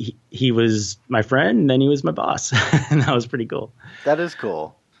 he was my friend, and then he was my boss, and that was pretty cool. That is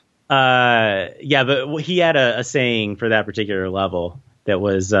cool. But he had a saying for that particular level that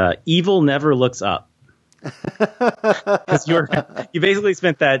was, evil never looks up. Because you basically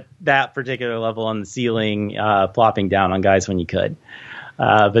spent that particular level on the ceiling, plopping down on guys when you could.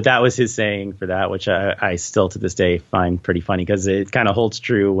 But that was his saying for that, which I still to this day find pretty funny because it kind of holds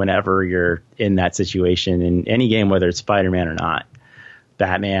true whenever you're in that situation in any game, whether it's Spider-Man or not.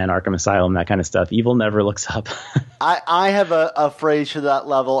 Batman, Arkham Asylum, that kind of stuff. Evil never looks up. I have a phrase for that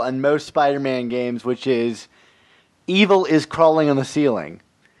level in most Spider-Man games, which is evil is crawling on the ceiling.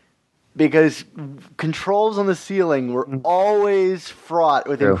 Because controls on the ceiling were always fraught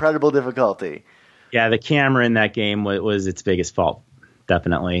with incredible difficulty. Yeah, the camera in that game was its biggest fault,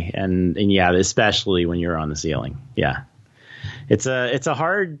 definitely, and yeah, especially when you're on the ceiling. Yeah, it's a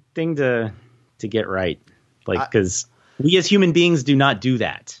hard thing to get right, because we as human beings do not do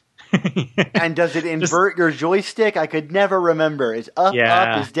that. And does it invert your joystick? I could never remember. Is up,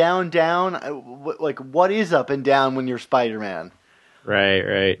 is down, down? What is up and down when you're Spider-Man?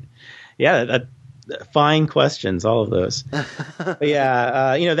 Right. Yeah, fine questions, all of those. But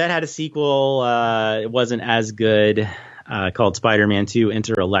yeah, that had a sequel. It wasn't as good, called Spider-Man 2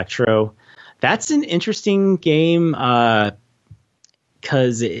 Enter Electro. That's an interesting game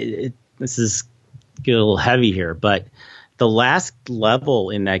because this is a little heavy here, but the last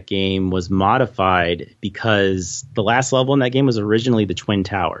level in that game was modified because the last level in that game was originally the Twin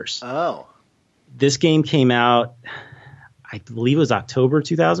Towers. Oh. This game came out, I believe it was October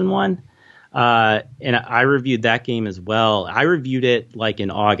 2001. And I reviewed that game as well. I reviewed it like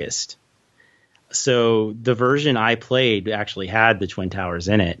in August. So the version I played actually had the Twin Towers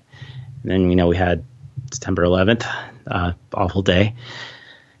in it. And then, we had September 11th, awful day.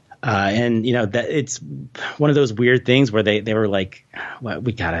 And that it's one of those weird things where they were like, well,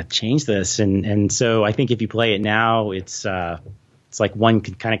 we got to change this. And so I think if you play it now, it's like one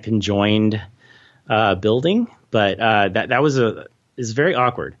kind of conjoined building, but that is very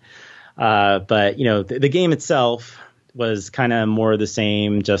awkward. But the game itself was kind of more the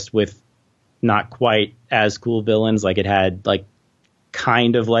same, just with not quite as cool villains. Like it had like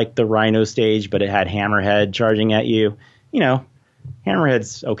kind of like the Rhino stage, but it had Hammerhead charging at you.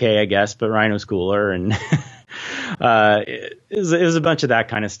 Hammerhead's okay, I guess, but Rhino's cooler, and it was a bunch of that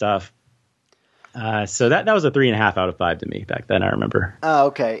kind of stuff. So that was a 3.5 out of 5 to me back then. I remember. Oh,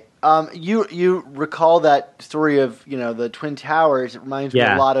 okay. You recall that story of the Twin Towers? It reminds me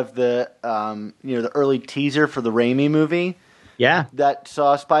a lot of the the early teaser for the Raimi movie. Yeah, that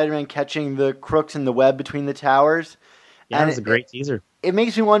saw Spider-Man catching the crooks in the web between the towers. Yeah, it was a great teaser. It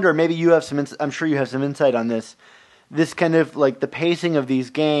makes me wonder. Maybe you have some. I'm sure you have some insight on this. This kind of like the pacing of these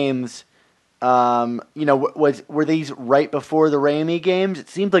games. Were these right before the Raimi games? It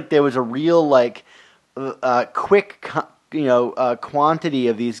seemed like there was a real quick quantity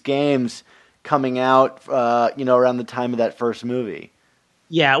of these games coming out. Around the time of that first movie.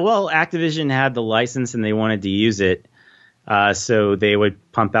 Yeah, well, Activision had the license and they wanted to use it. So they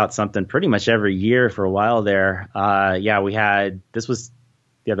would pump out something pretty much every year for a while there. The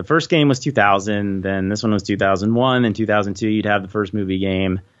first game was 2000, then this one was 2001, then 2002 you'd have the first movie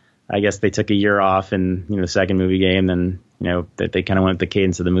game. I guess they took a year off and, the second movie game, then, that they kind of went with the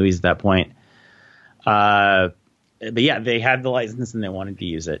cadence of the movies at that point. But yeah, they had the license and they wanted to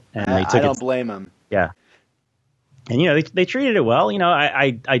use it. And they took I don't blame them. Yeah. And, they treated it well.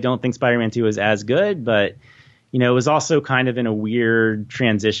 I don't think Spider-Man 2 is as good, but... it was also kind of in a weird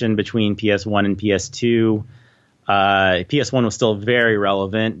transition between PS1 and PS2. PS1 was still very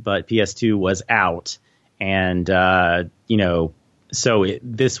relevant, but PS2 was out. And,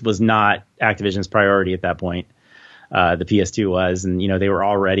 this was not Activision's priority at that point. The PS2 was, and, they were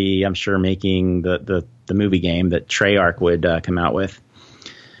already, I'm sure, making the movie game that Treyarch would come out with.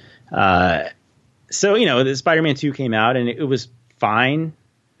 The Spider-Man 2 came out, and it was fine.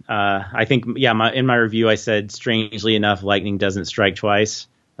 I think, in my review, I said, strangely enough, lightning doesn't strike twice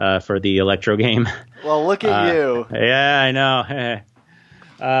for the Electro game. Well, look at you. Yeah, I know.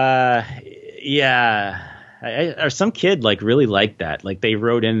 Or some kid really liked that. Like they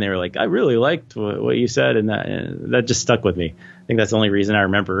wrote in there I really liked what you said, and that just stuck with me. I think that's the only reason I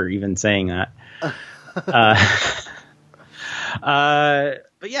remember even saying that.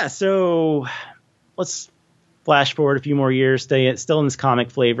 But yeah, so let's flash forward a few more years, still in this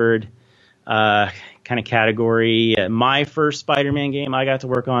comic flavored kind of category. My first Spider-Man game I got to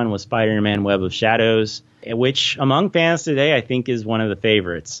work on was Spider-Man Web of Shadows, which among fans today I think is one of the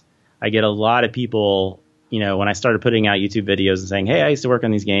favorites. I get a lot of people, when I started putting out YouTube videos and saying, hey, I used to work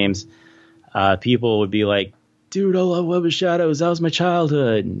on these games, people would be like, dude, I love Web of Shadows. That was my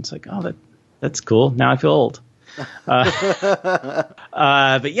childhood. And it's like, oh, that's cool. Now I feel old. But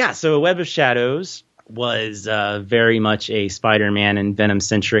yeah, so Web of Shadows was very much a Spider-Man and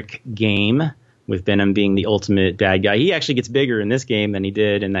Venom-centric game, with Venom being the ultimate bad guy. He actually gets bigger in this game than he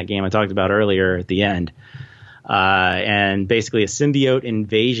did in that game I talked about earlier at the end. And basically a symbiote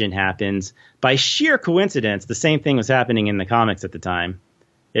invasion happens. By sheer coincidence, the same thing was happening in the comics at the time.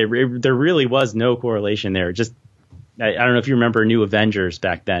 There really was no correlation there. Just I don't know if you remember New Avengers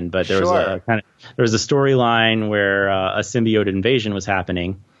back then, but there was a storyline where a symbiote invasion was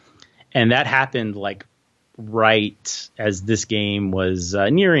happening. And that happened right as this game was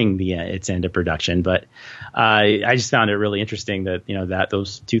nearing its end of production. But I just found it really interesting that that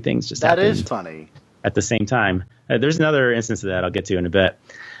those two things just happened. That is funny. At the same time. There's another instance of that I'll get to in a bit.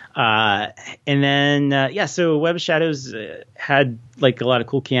 And then so Web of Shadows had a lot of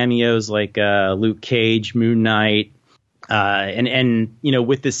cool cameos like Luke Cage, Moon Knight. And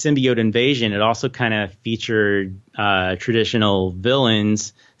with the symbiote invasion, it also kind of featured traditional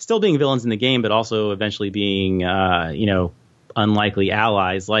villains, still being villains in the game, but also eventually being, unlikely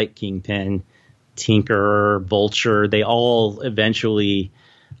allies like Kingpin, Tinker, Vulture. They all eventually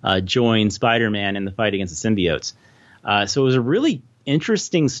joined Spider-Man in the fight against the symbiotes. So it was a really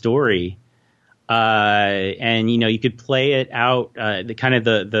interesting story. And, you could play it out.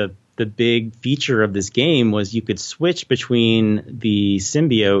 The big feature of this game was you could switch between the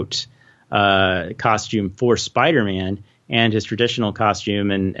symbiote costume for Spider-Man and his traditional costume.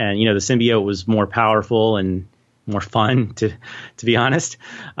 And the symbiote was more powerful and more fun, to be honest.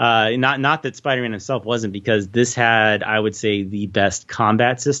 Not that Spider-Man himself wasn't, because this had, I would say, the best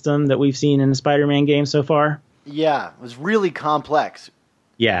combat system that we've seen in a Spider-Man game so far. Yeah, it was really complex.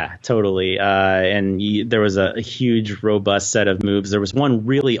 Yeah, totally. And there was a huge, robust set of moves. There was one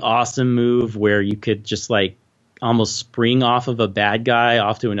really awesome move where you could just almost spring off of a bad guy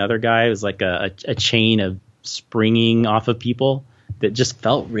off to another guy. It was like a chain of springing off of people that just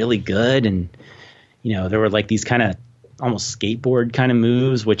felt really good. And, there were these kind of almost skateboard kind of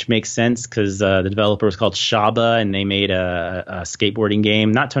moves, which makes sense because the developer was called Shaba, and they made a skateboarding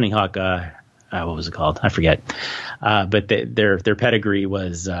game. Not Tony Hawk. What was it called? I forget. But their pedigree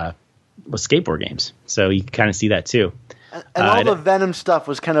was skateboard games. So you can kind of see that too. And all the Venom stuff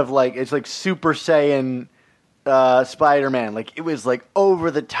was kind of it's like Super Saiyan Spider-Man. It was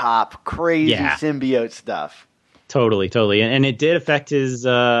over the top, crazy symbiote stuff. Totally. And it did affect his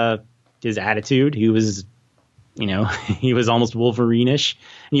attitude. He was, he was almost Wolverine-ish.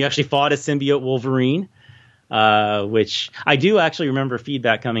 And you actually fought a symbiote Wolverine, which I do actually remember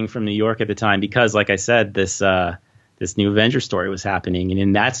feedback coming from New York at the time because, like I said, this new Avenger story was happening. And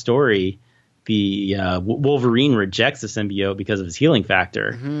in that story, the Wolverine rejects the symbiote because of his healing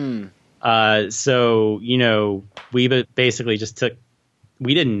factor. Mm-hmm. So, we basically just took...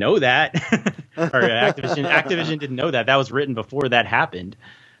 We didn't know that, or Activision didn't know that. That was written before that happened.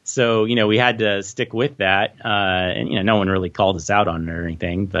 So, we had to stick with that. And no one really called us out on it or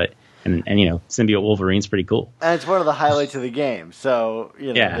anything. But, and Symbiote Wolverine's pretty cool. And it's one of the highlights of the game. So,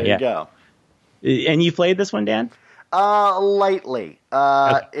 there you go. And you played this one, Dan? Lightly.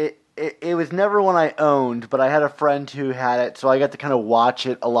 Okay. It was never one I owned, but I had a friend who had it. So I got to kind of watch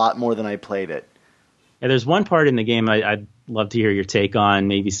it a lot more than I played it. Yeah, there's one part in the game I'd love to hear your take on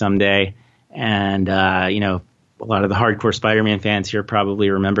maybe someday. And, a lot of the hardcore Spider-Man fans here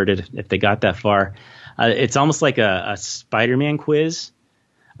probably remembered it if they got that far. It's almost like a Spider-Man quiz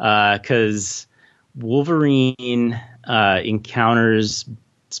because Wolverine encounters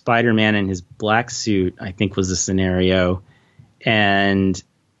Spider-Man in his black suit, I think was the scenario. And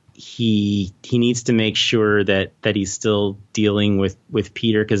he needs to make sure that he's still dealing with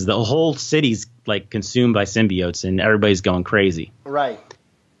Peter because the whole city's like consumed by symbiotes and everybody's going crazy. Right.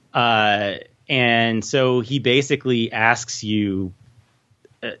 And so he basically asks you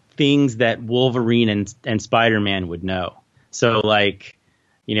things that Wolverine and Spider-Man would know. So like,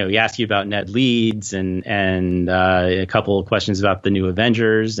 he asks you about Ned Leeds and a couple of questions about the new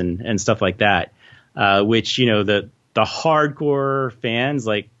Avengers and stuff like that, which, the hardcore fans,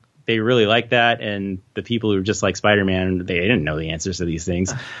 like, they really like that, and the people who are just like Spider-Man, they didn't know the answers to these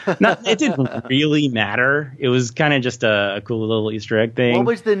things. It didn't really matter. It was kind of just a cool little Easter egg thing. What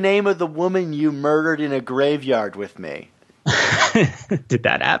was the name of the woman you murdered in a graveyard with me? Did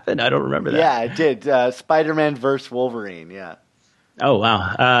that happen? I don't remember that. Yeah, it did. Spider-Man vs. Wolverine, yeah. Oh,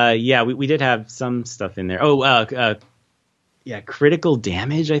 wow. We did have some stuff in there. Oh, Critical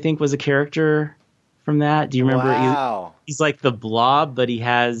Damage, I think, was a character from that. Do you remember? Wow. He's like the Blob, but he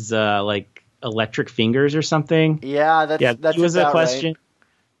has like electric fingers or something. Yeah, that's he was a question. Right.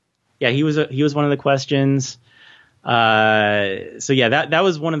 Yeah, he was one of the questions. So that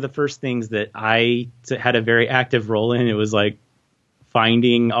was one of the first things that I had a very active role in. It was like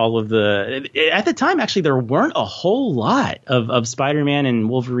finding all of at the time, actually, there weren't a whole lot of Spider-Man and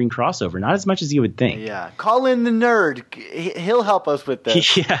Wolverine crossover. Not as much as you would think. Yeah. Call in the nerd. He'll help us with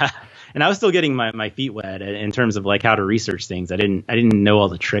this. Yeah. And I was still getting my feet wet in terms of like how to research things. I didn't know all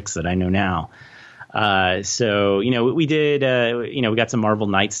the tricks that I know now. So, we did, we got some Marvel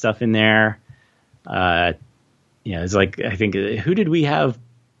Knights stuff in there. It's like, I think, who did we have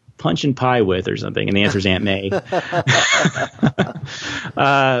Punch and Pie with or something? And the answer is Aunt May.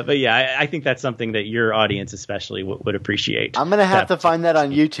 But yeah, I think that's something that your audience especially would appreciate. I'm going to have to find that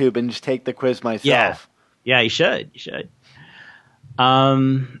on YouTube and just take the quiz myself. Yeah, you should.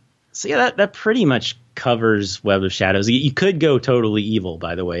 So yeah, that pretty much covers Web of Shadows. You could go totally evil,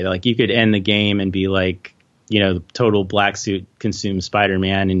 by the way. Like you could end the game and be like, the total black suit consumes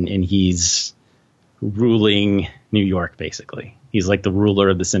Spider-Man and he's ruling New York, basically. He's like the ruler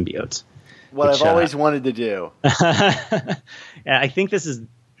of the symbiotes. What I've always wanted to do. I think this is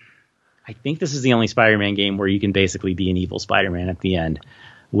the only Spider-Man game where you can basically be an evil Spider-Man at the end,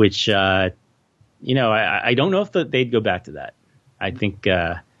 which, I don't know if they'd go back to that. I think,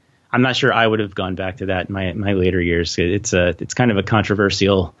 I'm not sure I would have gone back to that in my later years. It's kind of a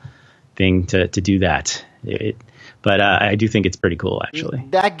controversial thing to do that. But I do think it's pretty cool, actually.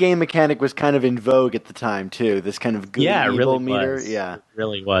 That game mechanic was kind of in vogue at the time, too. This kind of good evil really meter. Was. Yeah, it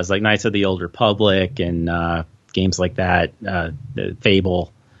really was. Like Knights of the Old Republic and games like that,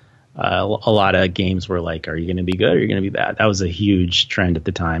 Fable. A lot of games were like, are you going to be good or are you going to be bad? That was a huge trend at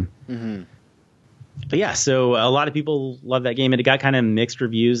the time. Mm-hmm. But yeah, so a lot of people love that game, and it got kind of mixed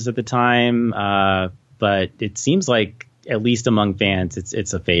reviews at the time. But it seems like, at least among fans,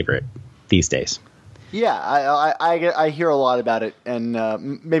 it's a favorite these days. Yeah, I hear a lot about it,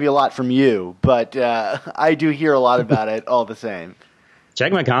 and maybe a lot from you, but I do hear a lot about it all the same.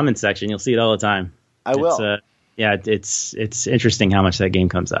 Check my comments section; you'll see it all the time. I will. It's interesting how much that game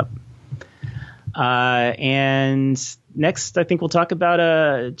comes up. And next, I think we'll talk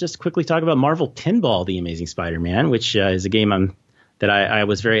about just quickly talk about Marvel Pinball: The Amazing Spider-Man, which is a game that I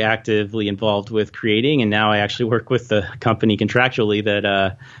was very actively involved with creating, and now I actually work with the company contractually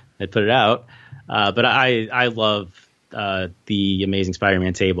that put it out. But I love the Amazing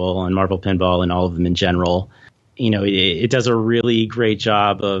Spider-Man table and Marvel Pinball and all of them in general. it does a really great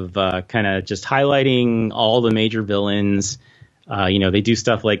job of kind of just highlighting all the major villains. They do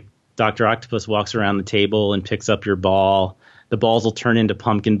stuff like Dr. Octopus walks around the table and picks up your ball. The balls will turn into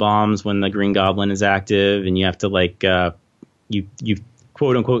pumpkin bombs when the Green Goblin is active, and you have to you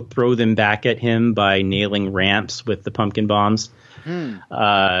quote unquote throw them back at him by nailing ramps with the pumpkin bombs. And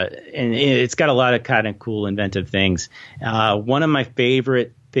it's got a lot of kind of cool inventive things. One of my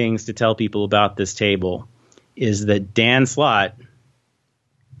favorite things to tell people about this table is that Dan Slott,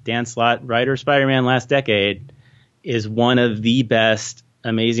 writer of Spider-Man last decade, is one of the best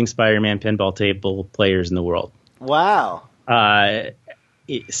Amazing Spider-Man pinball table players in the world. Wow.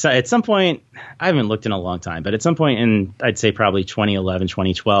 So at some point, I haven't looked in a long time, but at some point in, I'd say probably 2011,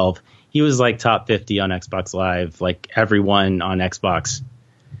 2012, he was like top 50 on Xbox Live, like everyone on Xbox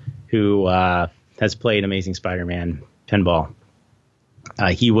who has played Amazing Spider-Man pinball.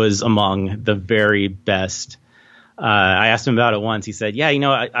 He was among the very best. I asked him about it once. He said, yeah,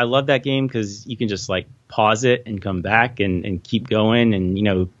 I love that game because you can just like pause it and come back and keep going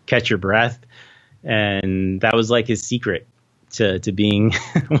and, catch your breath. And that was like his secret to being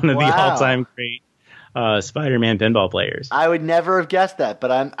one of the all-time great Spider-Man pinball players. I would never have guessed that,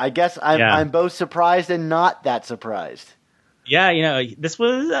 but I guess I'm both surprised and not that surprised. Yeah, this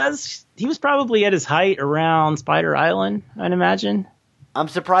was he was probably at his height around Spider Island, I'd imagine. I'm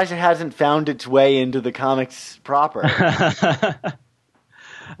surprised it hasn't found its way into the comics proper. I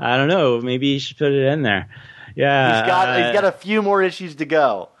don't know. Maybe you should put it in there. Yeah, he's got a few more issues to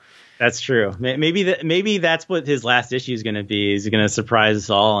go. That's true. Maybe that's what his last issue is going to be. He's going to surprise us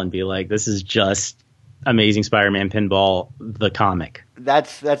all and be like, "This is just Amazing Spider-Man Pinball, the comic."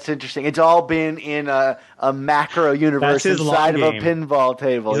 That's interesting. It's all been in a macro universe inside of a pinball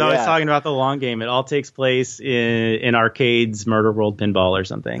table. He's always talking about the long game. It all takes place in Arcade's Murder World Pinball or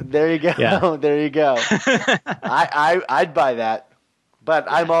something. There you go. Yeah. There you go. I'd buy that, but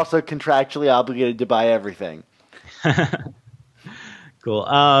I'm also contractually obligated to buy everything. Cool.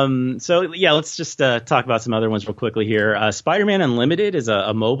 So yeah, let's just talk about some other ones real quickly here. Spider-Man Unlimited is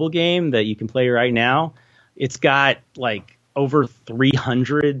a mobile game that you can play right now. It's got like over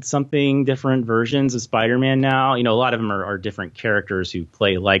 300 something different versions of Spider-Man now. A lot of them are different characters who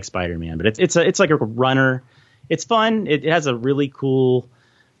play like Spider-Man, but it's like a runner. It's fun. It has a really cool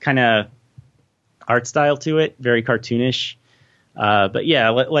kind of art style to it, very cartoonish. But yeah,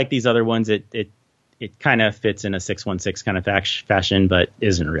 like these other ones, it kind of fits in a 616 kind of fashion, but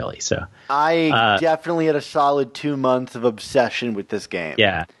isn't really. So I definitely had a solid 2 months of obsession with this game.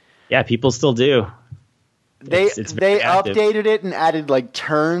 Yeah, people still do. They updated it and added like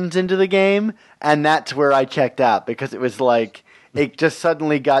turns into the game, and that's where I checked out because it was like it just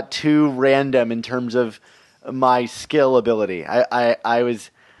suddenly got too random in terms of my skill ability. I was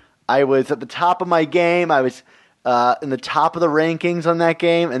at the top of my game. I was in the top of the rankings on that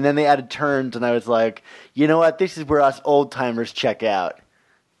game, and then they added turns, and I was like, you know what? This is where us old timers check out.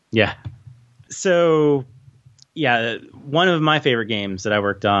 Yeah. So, yeah, one of my favorite games that I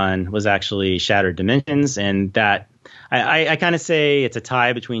worked on was actually Shattered Dimensions, and that I kind of say it's a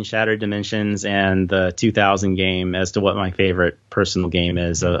tie between Shattered Dimensions and the 2000 game as to what my favorite personal game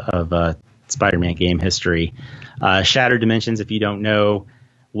is of Spider-Man game history. Shattered Dimensions, if you don't know,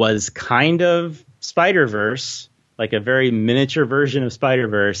 was kind of Spider-Verse, like a very miniature version of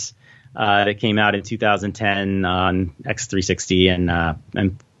Spider-Verse that came out in 2010 on X360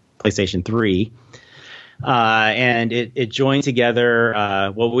 and PlayStation 3. And it joined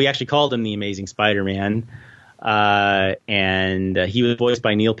together, we actually called him the Amazing Spider-Man. And he was voiced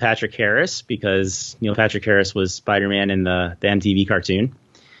by Neil Patrick Harris because Neil Patrick Harris was Spider-Man in the MTV cartoon.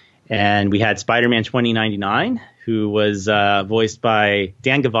 And we had Spider-Man 2099, who was voiced by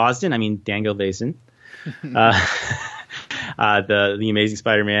Dan Gvozden, the Amazing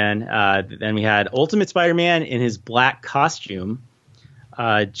Spider-Man. Then we had Ultimate Spider-Man in his black costume.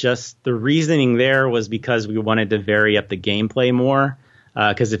 Just the reasoning there was because we wanted to vary up the gameplay more.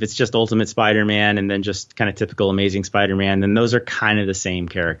 Because if it's just Ultimate Spider-Man and then just kind of typical Amazing Spider-Man, then those are kind of the same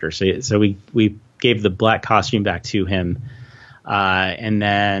character. So we gave the black costume back to him. And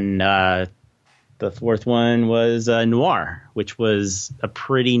then the fourth one was Noir, which was a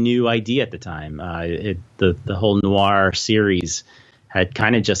pretty new idea at the time. The whole Noir series had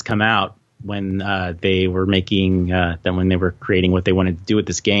kind of just come out when they were when they were creating what they wanted to do with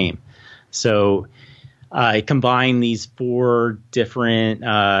this game. So it combined these four different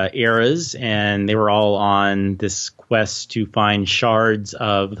eras, and they were all on this quest to find shards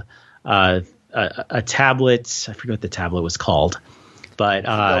of a tablet. I forget what the tablet was called, but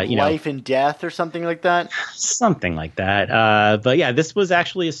life and death or something like that. Something like that. But yeah, this was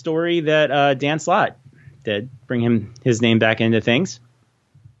actually a story that Dan Slott did bring his name back into things.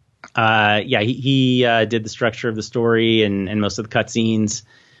 He did the structure of the story and most of the cutscenes.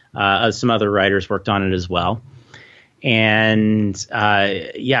 Some other writers worked on it as well. And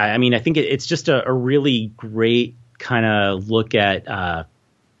I mean, I think it's just a really great kind of look at.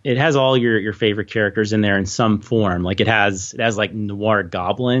 It has all your favorite characters in there in some form. Like it has like Noir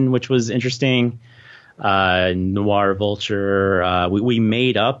Goblin, which was interesting. Noir Vulture. We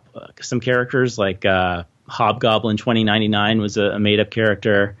made up some characters like Hobgoblin 2099 was a made up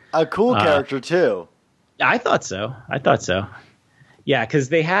character. A cool character too. I thought so. Yeah, because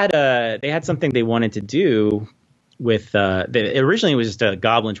they had something they wanted to do with originally it was just a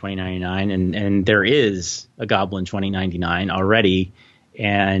Goblin 2099, and there is a Goblin 2099 already,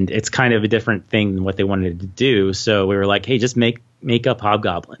 and it's kind of a different thing than what they wanted to do. So we were like, hey, just make up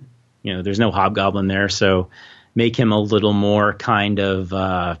Hobgoblin. You know, there's no Hobgoblin there, so make him a little more kind of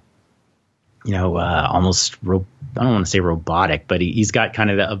almost I don't want to say robotic, but he's got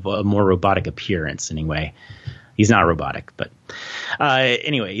kind of a more robotic appearance anyway. He's not robotic, but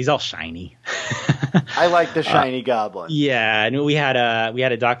anyway, he's all shiny. I like the shiny goblin. Yeah, and we had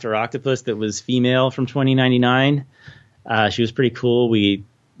a Dr. Octopus that was female from 2099. She was pretty cool.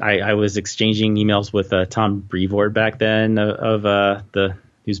 I was exchanging emails with Tom Brevoort back then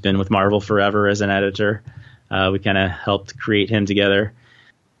who's been with Marvel forever as an editor. We kind of helped create him together.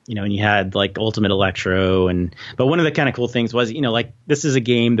 You know, and you had like Ultimate Electro, but one of the kind of cool things was, you know, like this is a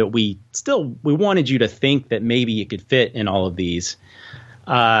game that we wanted you to think that maybe it could fit in all of these.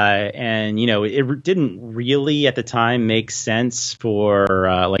 And, you know, it didn't really at the time make sense for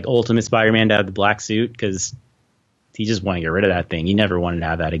like Ultimate Spider-Man to have the black suit because he just wanted to get rid of that thing. He never wanted to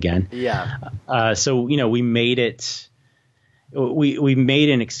have that again. Yeah. So, you know, we made it. We made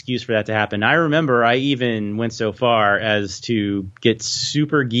an excuse for that to happen. I remember I even went so far as to get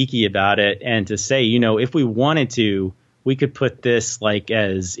super geeky about it and to say, you know, if we wanted to, we could put this like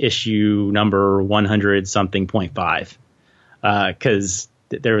as issue number 100 something 0.5. Because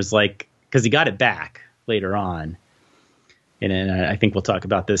there was because he got it back later on. And I think we'll talk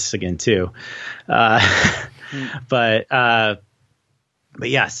about this again too. But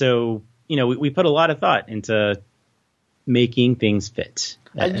yeah, so, you know, we put a lot of thought into making things fit.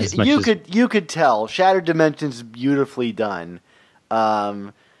 You could tell Shattered Dimensions is beautifully done.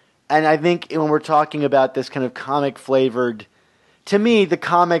 And I think when we're talking about this kind of comic flavored, to me, the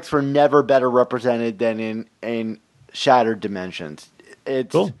comics were never better represented than in Shattered Dimensions.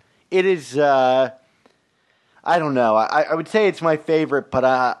 Cool. It is. I don't know. I would say it's my favorite,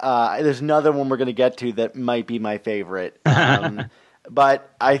 but there's another one we're going to get to that might be my favorite. But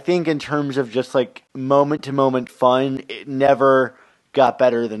I think in terms of just like moment to moment fun, it never got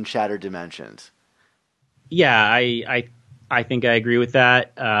better than Shattered Dimensions. Yeah, I think I agree with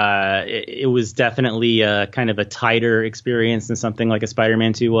that. It was definitely a kind of a tighter experience than something like a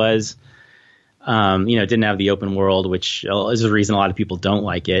Spider-Man 2 was. You know, it didn't have the open world, which is the reason a lot of people don't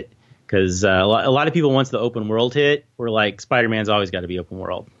like it. Because a lot of people, once the open world hit, were like, Spider-Man's always got to be open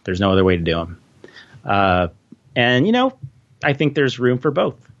world. There's no other way to do him. And, you know, I think there's room for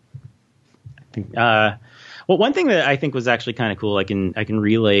both. I think, well, one thing that I think was actually kind of cool, I can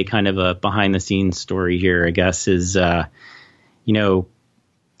relay kind of a behind the scenes story here, I guess, is, you know,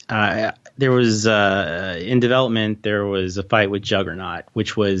 there was in development, there was a fight with Juggernaut,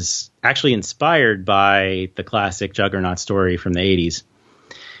 which was actually inspired by the classic Juggernaut story from the 80s.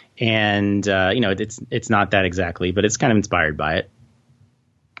 And, you know, it's not that exactly, but it's kind of inspired by it.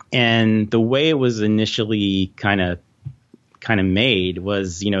 And the way it was initially kind of made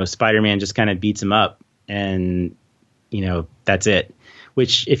was, you know, Spider-Man just kind of beats him up and, you know, that's it.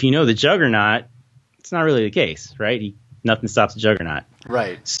 Which, if you know the Juggernaut, it's not really the case, right? Nothing stops the Juggernaut.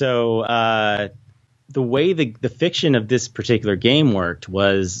 Right. So the way the fiction of this particular game worked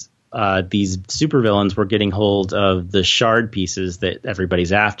was these supervillains were getting hold of the shard pieces that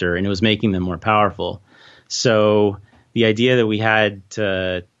everybody's after, and it was making them more powerful. So the idea that we had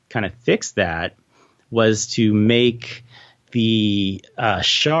to kind of fix that was to make the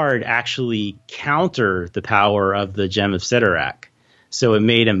shard actually counter the power of the Gem of Cyttorak. So it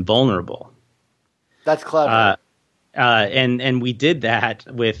made him vulnerable. That's clever. And we did that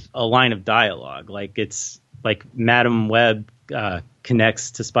with a line of dialogue. Like it's like Madam Web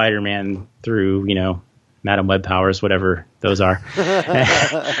connects to Spider-Man through, you know, Madam Web powers, whatever those are,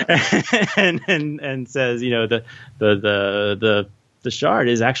 and says, you know, the shard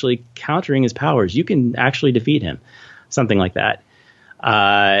is actually countering his powers. You can actually defeat him. Something like that.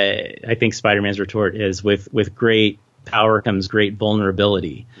 I think Spider-Man's retort is with great power comes great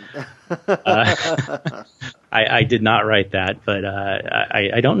vulnerability. I did not write that, but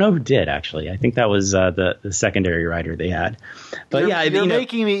I don't know who did, actually. I think that was the secondary writer they had. But you're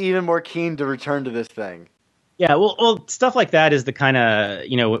making me even more keen to return to this thing. Yeah, well, stuff like that is the kind of,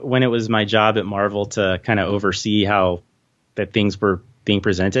 when it was my job at Marvel to kind of oversee how that things were being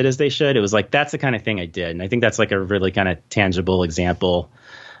presented as they should, it was like, that's the kind of thing I did. And I think that's like a really kind of tangible example,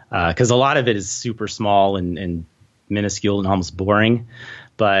 because a lot of it is super small and minuscule and almost boring.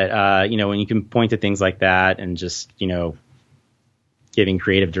 But, when you can point to things like that and just, giving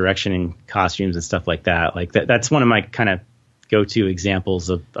creative direction and costumes and stuff like that, like that's one of my kind of go-to examples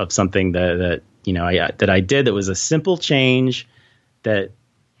of something that I did that was a simple change that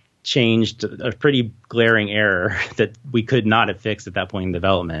changed a pretty glaring error that we could not have fixed at that point in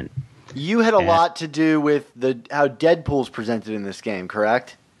development. You had a lot to do with how Deadpool's presented in this game,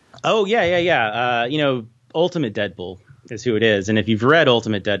 correct? Oh, yeah. Ultimate Deadpool is who it is. And if you've read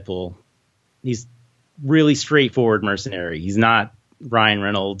Ultimate Deadpool, he's really straightforward mercenary. He's not Ryan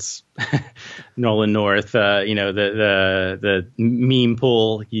Reynolds, Nolan North, the meme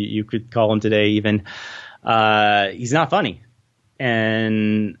pool, you could call him today even. He's not funny.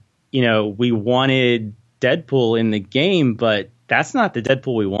 And, we wanted Deadpool in the game, but that's not the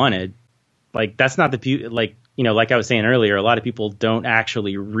Deadpool we wanted. Like, that's not like I was saying earlier, a lot of people don't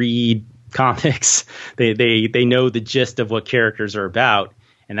actually read comics. They know the gist of what characters are about,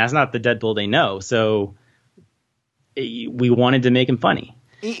 and that's not the Deadpool they know. So we wanted to make him funny.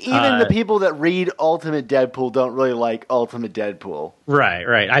 Even the people that read Ultimate Deadpool don't really like Ultimate Deadpool.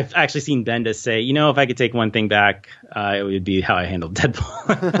 Right. I've actually seen Bendis say, if I could take one thing back, it would be how I handled Deadpool.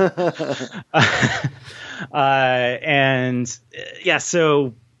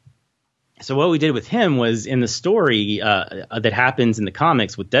 So what we did with him was, in the story that happens in the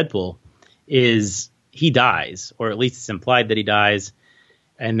comics with Deadpool, is he dies, or at least it's implied that he dies,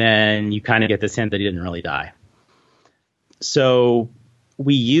 and then you kind of get this hint that he didn't really die. So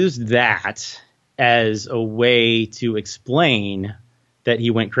we used that as a way to explain that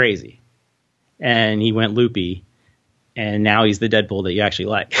he went crazy and he went loopy, and now he's the Deadpool that you actually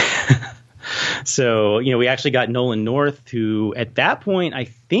like. So, we actually got Nolan North, who at that point I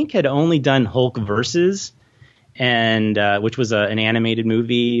think had only done Hulk Versus, and which was an animated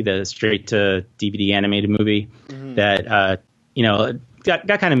movie, the straight to DVD animated movie that got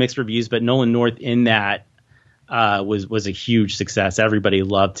kind of mixed reviews, but Nolan North in that was a huge success. Everybody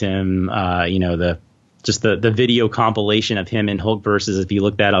loved him. The video compilation of him in Hulk Versus, if you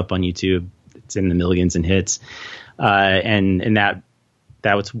look that up on YouTube, it's in the millions in hits. And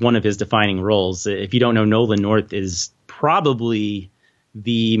that was one of his defining roles. If you don't know, Nolan North is probably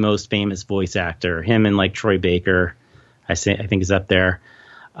the most famous voice actor. Him and like Troy Baker, I think is up there.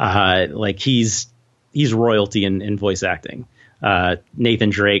 He's royalty in voice acting.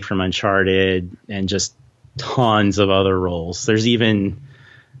 Nathan Drake from Uncharted, and just tons of other roles. There's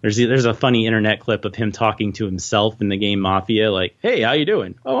a funny internet clip of him talking to himself in the game Mafia, like, "Hey, how you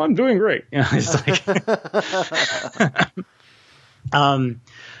doing?" "Oh, I'm doing great." It's like,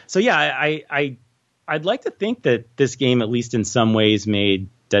 so yeah, I'd like to think that this game, at least in some ways, made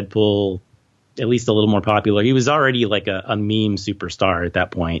Deadpool at least a little more popular. He was already like a meme superstar at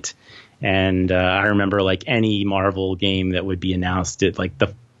that point. And I remember like any Marvel game that would be announced, like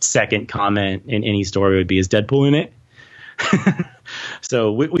the second comment in any story would be, "Is Deadpool in it?"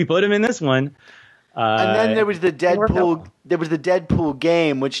 So we put him in this one. And then there was the Deadpool. There was the Deadpool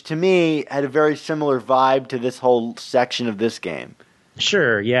game, which to me had a very similar vibe to this whole section of this game.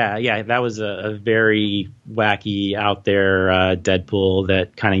 Sure, yeah. That was a very wacky, out there Deadpool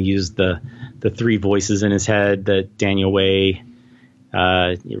that kind of used the three voices in his head that Daniel Way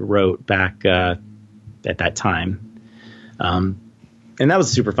wrote back at that time, and that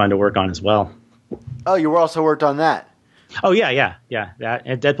was super fun to work on as well. Oh, you also worked on that. Oh yeah. That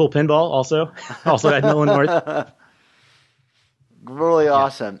and Deadpool Pinball also had Nolan North. Really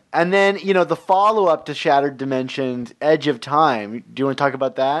awesome. And then, the follow-up to Shattered Dimensions, Edge of Time. Do you want to talk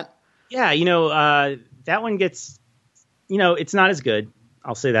about that? Yeah, that one gets, it's not as good.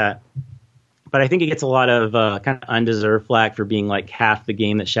 I'll say that. But I think it gets a lot of kind of undeserved flack for being like half the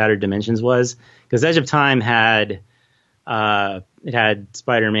game that Shattered Dimensions was. Because Edge of Time had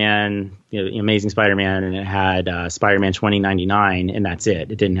Spider-Man, Amazing Spider-Man, and it had Spider-Man 2099, and that's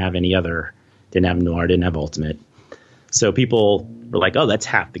it. It didn't have any other, didn't have Noir, didn't have Ultimate. So people were like, "Oh, that's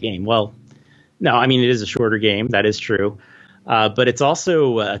half the game." Well, no, I mean, it is a shorter game. That is true. But it's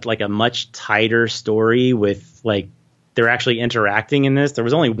also like a much tighter story with like, they're actually interacting in this. There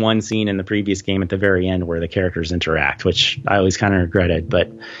was only one scene in the previous game at the very end where the characters interact, which I always kind of regretted. But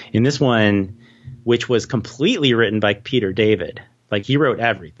in this one, which was completely written by Peter David. Like, he wrote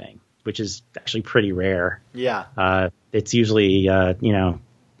everything, which is actually pretty rare. Yeah. It's usually,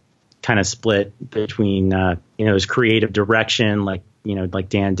 kind of split between, his creative direction, like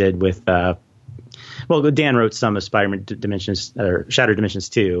Dan did with, Dan wrote some of Spider-Man Dimensions, or Shattered Dimensions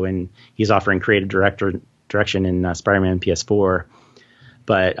 2, and he's offering creative direction in Spider-Man PS4.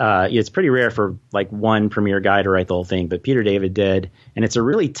 But it's pretty rare for like one premiere guy to write the whole thing, but Peter David did, and it's a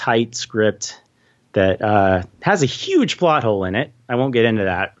really tight script that has a huge plot hole in it. I won't get into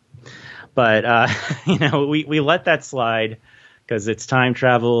that, but we let that slide because it's time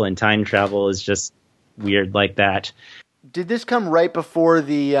travel, and time travel is just weird like that. Did this come right before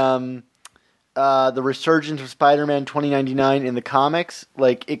the resurgence of Spider-Man 2099 in the comics?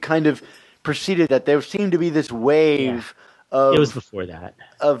 Like, it kind of preceded that. There seemed to be this wave of... It was before that.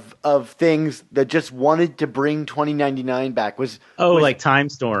 Of things that just wanted to bring 2099 back. Like Time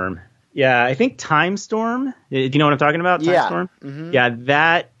Storm. Yeah, I think Time Storm. Do you know what I'm talking about? Time Storm? Mm-hmm.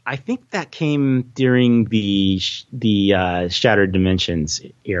 Yeah, I think that came during the Shattered Dimensions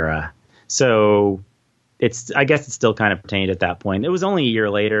era. So... I guess it still kind of pertained at that point. It was only a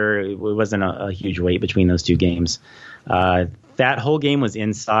year later. It wasn't a huge wait between those two games. That whole game was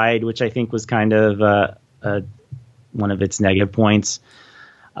inside, which I think was kind of one of its negative points.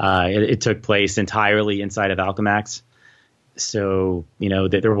 It took place entirely inside of Alchemax. So,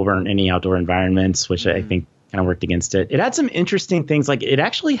 there weren't any outdoor environments, which I think kind of worked against it. It had some interesting things. Like, it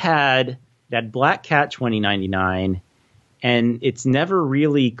actually had Black Cat 2099, and it's never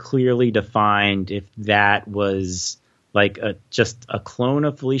really clearly defined if that was like just a clone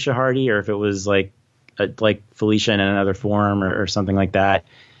of Felicia Hardy, or if it was like Felicia in another form, or something like that.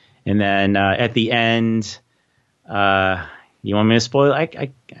 And then at the end, you want me to spoil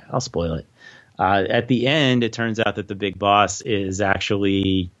it? I'll spoil it. At the end, it turns out that the big boss is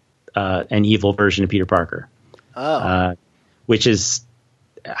actually an evil version of Peter Parker. Which is,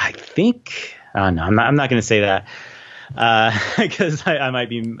 I think, no, I'm not going to say that. Because I might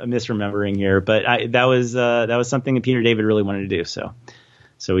be misremembering here, but that was something that Peter David really wanted to do. So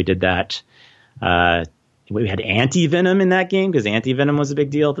we did that. We had Anti-Venom in that game because Anti-Venom was a big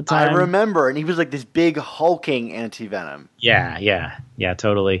deal at the time. I remember, and he was like this big hulking Anti-Venom. Yeah,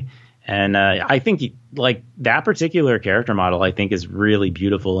 totally. And I think like that particular character model, I think, is really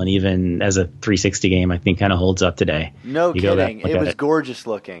beautiful, and even as a 360 game, I think kind of holds up today. No kidding, it was gorgeous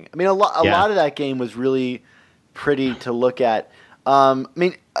looking. I mean, a lot of that game was really pretty to look at. So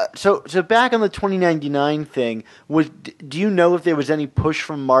back on the 2099 thing, do you know if there was any push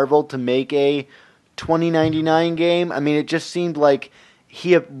from Marvel to make a 2099 game? I mean, it just seemed like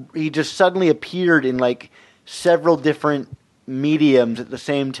he just suddenly appeared in like several different mediums at the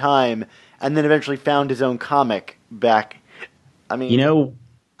same time, and then eventually found his own comic back. I mean,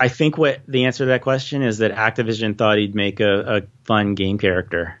 I think what the answer to that question is that Activision thought he'd make a fun game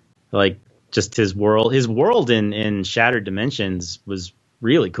character, like. Just his world in Shattered Dimensions was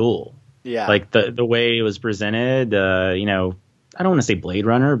really cool. Yeah. Like the way it was presented, I don't want to say Blade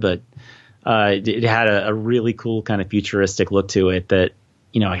Runner, but it had a really cool kind of futuristic look to it that,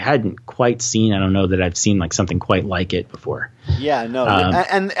 I hadn't quite seen. I don't know that I've seen like something quite like it before. Yeah, no.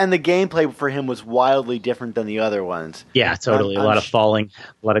 And the gameplay for him was wildly different than the other ones. Yeah, totally. A lot of falling,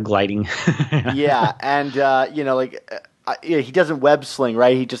 a lot of gliding. Yeah. And, he doesn't web sling,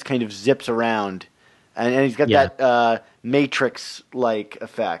 right? He just kind of zips around, and he's got that Matrix-like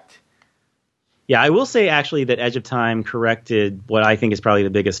effect. Yeah, I will say actually that Edge of Time corrected what I think is probably the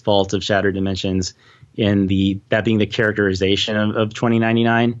biggest fault of Shattered Dimensions in that being the characterization of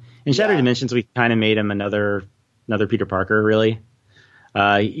 2099. In Shattered Dimensions, we kind of made him another Peter Parker. Really,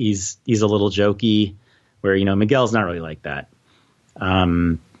 he's a little jokey, where Miguel's not really like that.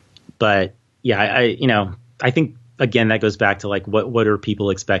 But yeah, I think. Again, that goes back to like what are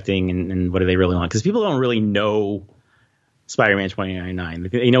people expecting and what do they really want? Because people don't really know Spider-Man 2099.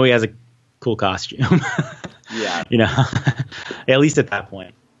 They know he has a cool costume. Yeah. At least at that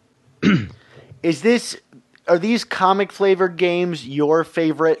point. Are these comic flavored games your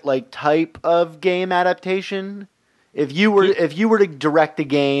favorite like type of game adaptation? If you were to direct a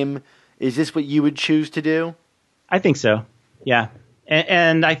game, is this what you would choose to do? I think so. Yeah.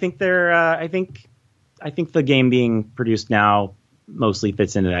 And I think I think the game being produced now mostly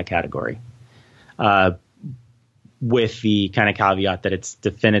fits into that category, with the kind of caveat that it's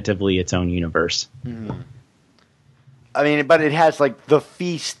definitively its own universe. Mm-hmm. I mean, but it has like the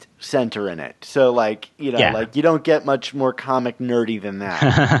Feast center in it, so like like you don't get much more comic nerdy than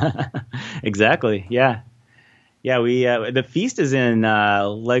that. Exactly. Yeah. We the Feast is in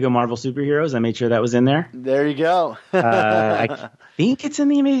Lego Marvel Superheroes. I made sure that was in there. There you go. I think it's in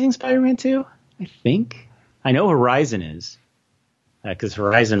the Amazing Spider-Man 2. I think. I know Horizon is, because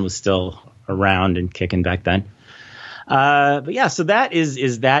Horizon was still around and kicking back then. But yeah, so that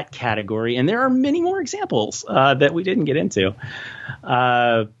is that category, and there are many more examples that we didn't get into.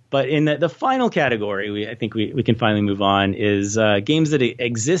 But in the final category, I think we can finally move on, is games that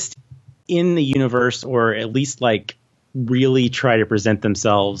exist in the universe, or at least like really try to present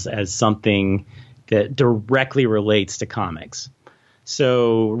themselves as something that directly relates to comics.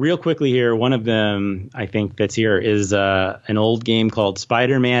 So real quickly here, one of them I think that's here is an old game called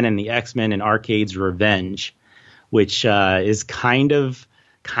Spider-Man and the X-Men and Arcade's Revenge, which is kind of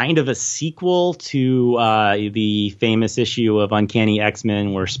a sequel to the famous issue of Uncanny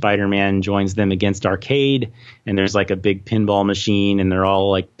X-Men where Spider-Man joins them against Arcade, and there's like a big pinball machine, and they're all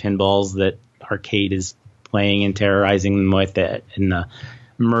like pinballs that Arcade is playing and terrorizing them with it in the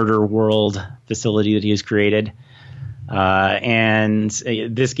Murder World facility that he has created. And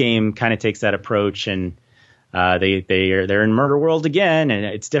this game kind of takes that approach, and they're in Murder World again, and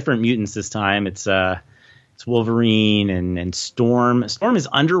it's different mutants this time. It's Wolverine and Storm. Storm is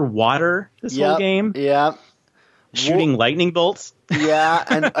underwater this whole game. Yeah. Shooting lightning bolts. Yeah,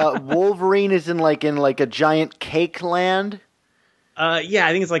 and Wolverine is in a giant cake land. Yeah,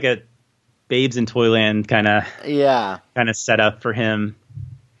 I think it's like a Babes in Toyland kind of setup for him.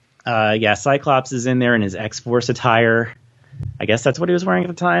 Yeah, Cyclops is in there in his X-Force attire. I guess that's what he was wearing at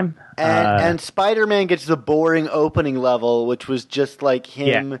the time. And Spider-Man gets the boring opening level, which was just like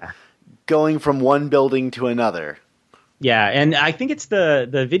him going from one building to another. Yeah, and I think it's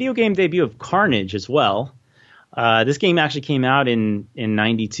the video game debut of Carnage as well. This game actually came out in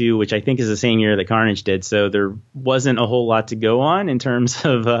 92, which I think is the same year that Carnage did. So there wasn't a whole lot to go on in terms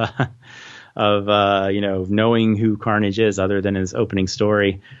of knowing who Carnage is other than his opening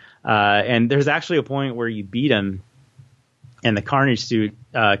story. And there's actually a point where you beat him and the Carnage suit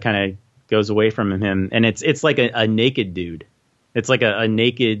kind of goes away from him, and it's like a naked dude. It's like a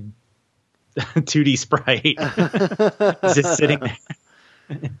naked 2D sprite just sitting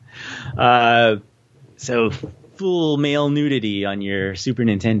there. So full male nudity on your Super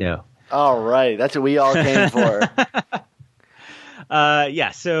Nintendo. All right, that's what we all came for.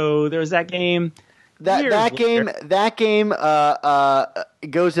 Yeah, so there was that game. That game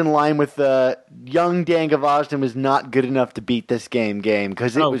goes in line with the young Dan Gvozden was not good enough to beat this game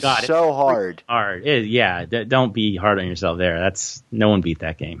because it was so hard. Hard, don't be hard on yourself there. No one beat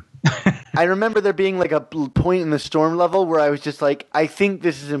that game. I remember there being like a point in the Storm level where I was just like, I think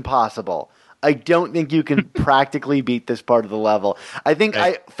this is impossible. I don't think you can practically beat this part of the level. I think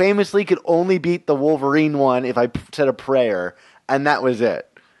I famously could only beat the Wolverine one if I said a prayer, and that was it.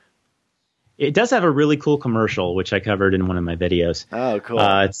 It does have a really cool commercial, which I covered in one of my videos. Oh, cool.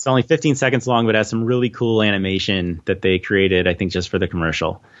 It's only 15 seconds long, but has some really cool animation that they created, I think, just for the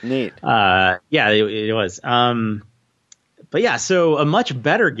commercial. Neat. Yeah, it was. But yeah, so a much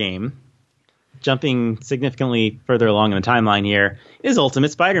better game, jumping significantly further along in the timeline here, is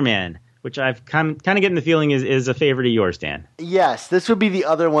Ultimate Spider-Man, which I've kind of getting the feeling is a favorite of yours, Dan. Yes, this would be the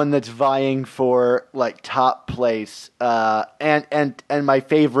other one that's vying for like top place, and my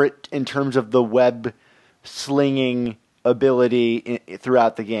favorite in terms of the web slinging ability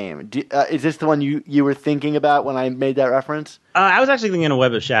throughout the game. Is this the one you were thinking about when I made that reference? I was actually thinking of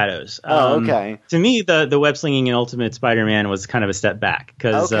Web of Shadows. Okay. To me, the web slinging in Ultimate Spider-Man was kind of a step back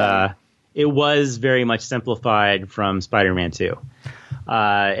because it was very much simplified from Spider-Man 2.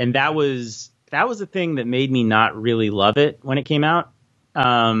 And that was the thing that made me not really love it when it came out.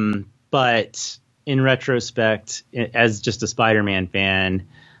 But in retrospect, as just a Spider-Man fan,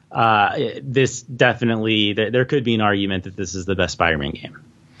 this definitely there could be an argument that this is the best Spider-Man game.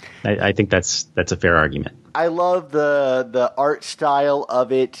 I think that's a fair argument. I love the art style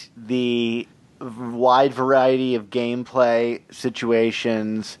of it, the wide variety of gameplay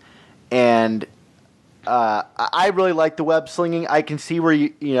situations, and I really like the web slinging. I can see where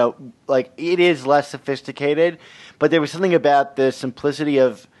like it is less sophisticated, but there was something about the simplicity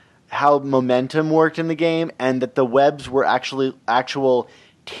of how momentum worked in the game, and that the webs were actual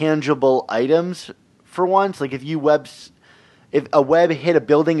tangible items for once. Like if a web hit a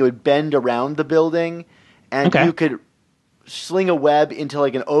building, it would bend around the building, and you could sling a web into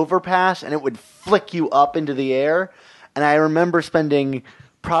like an overpass, and it would flick you up into the air. And I remember spending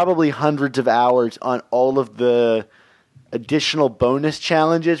probably hundreds of hours on all of the additional bonus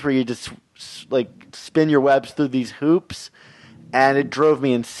challenges where you just like spin your webs through these hoops, and it drove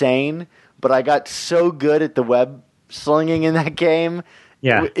me insane. But I got so good at the web slinging in that game.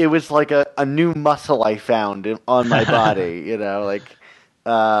 Yeah, it was like a new muscle I found on my body,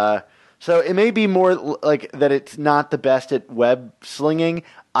 So it may be more like that it's not the best at web slinging.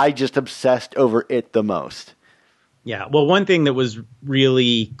 I just obsessed over it the most. Yeah. Well, one thing that was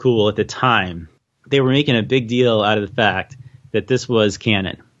really cool at the time, they were making a big deal out of the fact that this was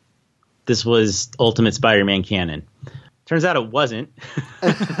canon. This was Ultimate Spider-Man canon. Turns out it wasn't.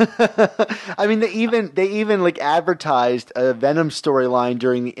 I mean, they even like advertised a Venom storyline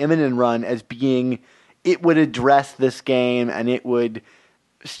during the Imminent run as being, it would address this game and it would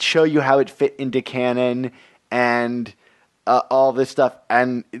show you how it fit into canon and all this stuff,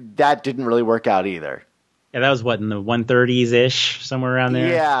 and that didn't really work out either. Yeah, that was what, in the 130s ish, somewhere around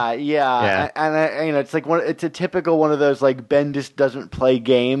there. Yeah. And it's like it's a typical one of those like Bendis doesn't play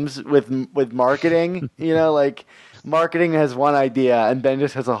games with marketing. Like marketing has one idea and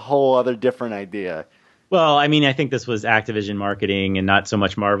Bendis has a whole other different idea. Well, I mean, I think this was Activision marketing and not so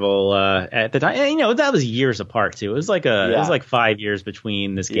much Marvel at the time. And, that was years apart too. It was like it was like 5 years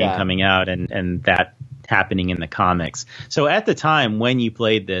between this game coming out and that happening in the comics. So at the time when you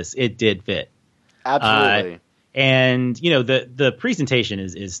played this, it did fit. Absolutely. And the presentation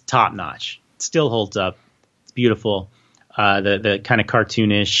is top notch. It still holds up. It's beautiful. The kind of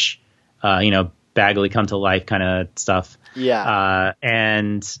cartoonish, Bagley come to life kind of stuff. Yeah.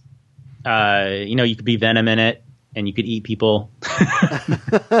 And you could be Venom in it, and you could eat people.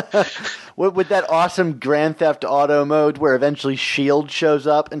 With that awesome Grand Theft Auto mode where eventually S.H.I.E.L.D. shows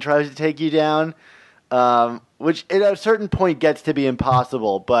up and tries to take you down, which at a certain point gets to be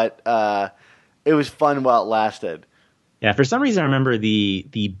impossible, but it was fun while it lasted. Yeah, for some reason I remember the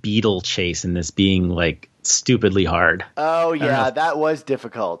beetle chase in this being like stupidly hard. Oh yeah, that was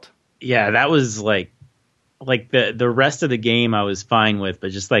difficult. Yeah, that was like the rest of the game I was fine with,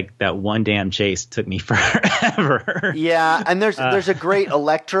 but just like that one damn chase took me forever. Yeah, and there's a great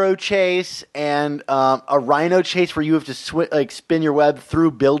Electro chase and a Rhino chase where you have to spin your web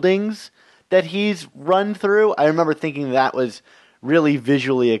through buildings that he's run through. I remember thinking that was really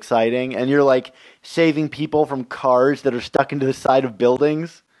visually exciting, and you're like saving people from cars that are stuck into the side of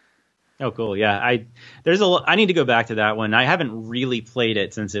buildings. Oh, cool. Yeah, I need to go back to that one. I haven't really played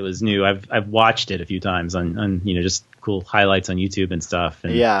it since it was new. I've watched it a few times on just cool highlights on YouTube and stuff.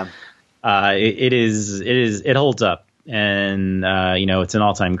 And, yeah, it holds up, and it's an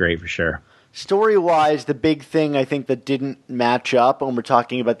all-time great for sure. Story-wise, the big thing I think that didn't match up when we're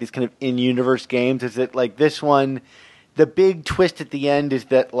talking about these kind of in-universe games is that like this one, the big twist at the end is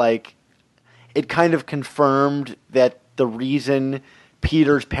that like it kind of confirmed that the reason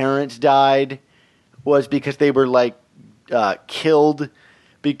Peter's parents died was because they were like killed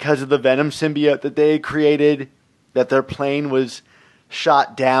because of the Venom symbiote that they had created, that their plane was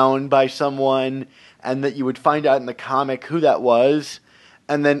shot down by someone, and that you would find out in the comic who that was.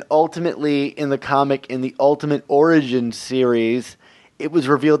 And then ultimately in the comic, in the Ultimate Origins series, it was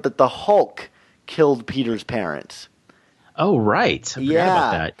revealed that the Hulk killed Peter's parents. Oh, right. I forgot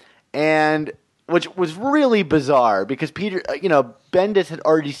about that. And which was really bizarre because Peter, Bendis had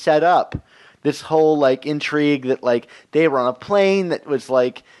already set up this whole like intrigue that like they were on a plane that was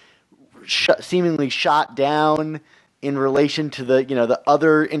like seemingly shot down in relation to the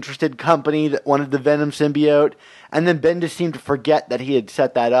other interested company that wanted the Venom symbiote, and then Bendis seemed to forget that he had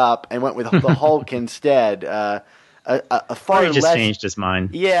set that up and went with the Hulk instead. A far he just less, changed his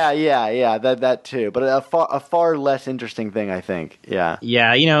mind. Yeah, that too, but a far less interesting thing, I think. Yeah,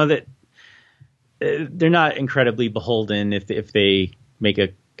 that they're not incredibly beholden if they make a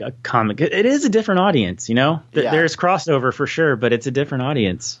comic. It is a different audience, There's crossover for sure, but it's a different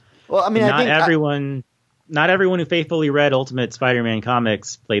audience. Well, I mean, not everyone who faithfully read Ultimate Spider-Man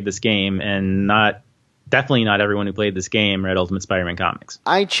comics played this game, and definitely not everyone who played this game read Ultimate Spider-Man comics.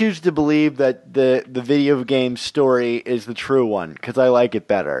 I choose to believe that the video game story is the true one because I like it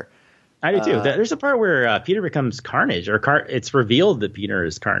better. I do too. There's a part where Peter becomes Carnage, or it's revealed that Peter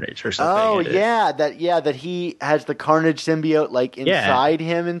is Carnage, or something. Oh yeah, that he has the Carnage symbiote like inside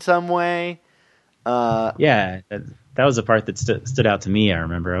him in some way. That was a part that stood out to me. I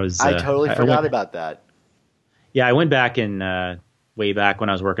remember. I totally forgot about that. Yeah, I went back and way back when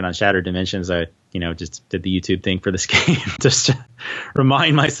I was working on Shattered Dimensions, I just did the YouTube thing for this game just to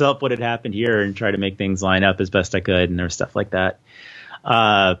remind myself what had happened here and try to make things line up as best I could, and there was stuff like that.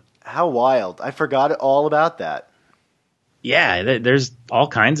 How wild. I forgot all about that. Yeah, there's all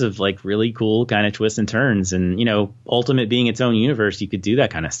kinds of like really cool kind of twists and turns, and Ultimate being its own universe, you could do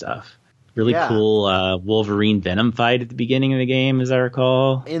that kind of stuff. Really cool Wolverine Venom fight at the beginning of the game, as I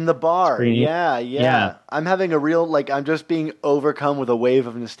recall. In the bar. Yeah. I'm having a real, I'm just being overcome with a wave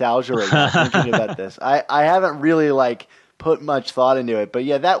of nostalgia right now thinking about this. I haven't really, put much thought into it. But,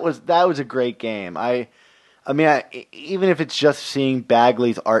 yeah, that was a great game. I I mean, even if it's just seeing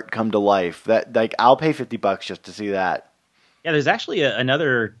Bagley's art come to life, that like I'll pay $50 just to see that. Yeah, there's actually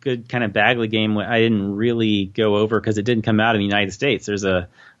another good kind of Bagley game I didn't really go over because it didn't come out in the United States. There's a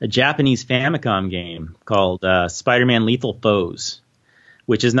Japanese Famicom game called Spider-Man Lethal Foes,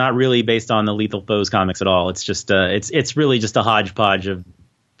 which is not really based on the Lethal Foes comics at all. It's just it's really just a hodgepodge of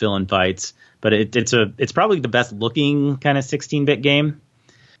villain fights, but it's probably the best looking kind of 16-bit game.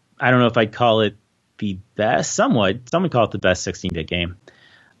 I don't know if I'd call it the best. Some would call it the best 16-bit game.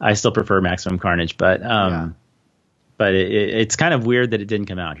 I still prefer Maximum Carnage, but But it's kind of weird that it didn't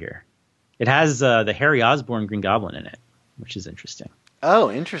come out here. It has the Harry Osborn Green Goblin in it, which is interesting.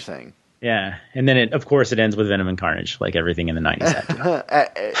 Oh, interesting. Yeah, and then of course it ends with Venom and Carnage, like everything in the 90s had to.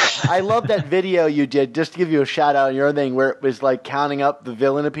 I love that video you did, just to give you a shout out on your thing, where it was like counting up the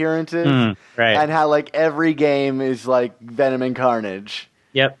villain appearances, right? And how like every game is like Venom and Carnage.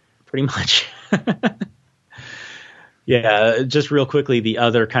 Yep, pretty much. Yeah, just real quickly, the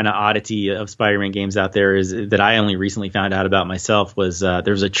other kind of oddity of Spider-Man games out there is that I only recently found out about myself was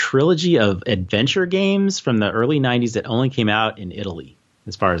there's a trilogy of adventure games from the early 90s that only came out in Italy,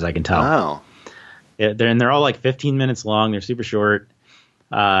 as far as I can tell. Wow. Yeah, they're all like 15 minutes long. They're super short.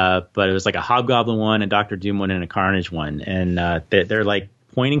 But it was like a Hobgoblin one, a Doctor Doom one, and a Carnage one. And they're like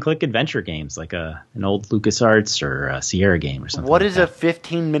point-and-click adventure games, like an old LucasArts or a Sierra game or something. What like does that. a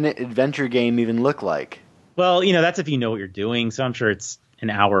 15-minute adventure game even look like? Well, that's if you know what you're doing, so I'm sure it's an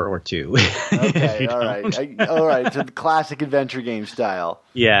hour or two. Okay, all right. All right, so the classic adventure game style.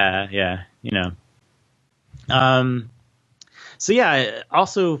 Yeah. So yeah,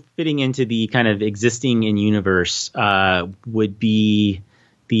 also fitting into the kind of existing in-universe would be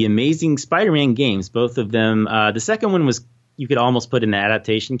the Amazing Spider-Man games, both of them. The second one was, you could almost put in the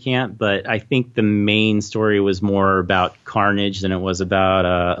adaptation camp, but I think the main story was more about Carnage than it was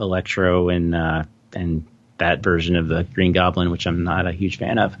about Electro and that version of the Green Goblin, which I'm not a huge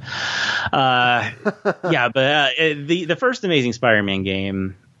fan of. The first Amazing Spider-Man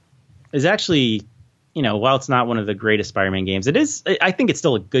game is actually, while it's not one of the greatest Spider-Man games, I think it's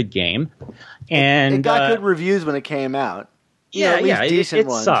still a good game. And it got good reviews when it came out. Decent it's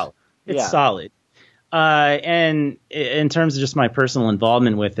ones. solid. It's solid. And in terms of just my personal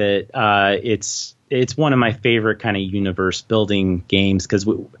involvement with it, it's one of my favorite kind of universe building games because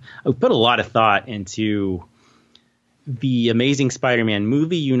we put a lot of thought into the Amazing Spider-Man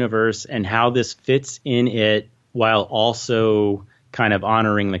movie universe and how this fits in it while also kind of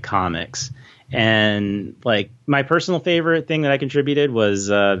honoring the comics. And like my personal favorite thing that I contributed was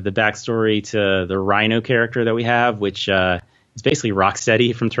the backstory to the Rhino character that we have, which is basically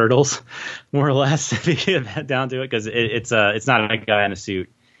Rocksteady from Turtles, more or less, if you get that down to it, because it's not a guy in a suit.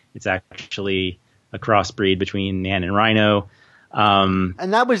 It's actually a crossbreed between Man and Rhino.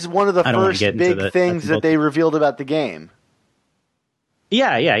 And that was one of the first big things that they revealed about the game.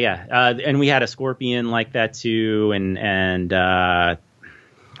 Yeah. And we had a Scorpion like that too, and what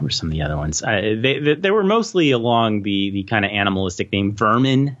were some of the other ones? They were mostly along the kind of animalistic theme.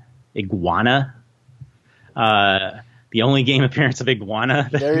 Vermin, Iguana. The only game appearance of Iguana.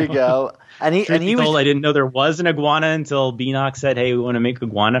 There you go. And he was. I didn't know there was an iguana until Beanock said, "Hey, we want to make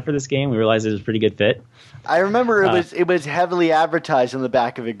iguana for this game." We realized it was a pretty good fit. I remember it was heavily advertised on the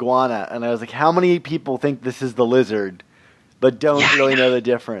back of Iguana, and I was like, "How many people think this is the lizard, but don't really know the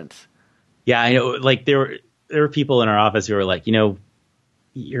difference?" Yeah, I know. Like there were people in our office who were like,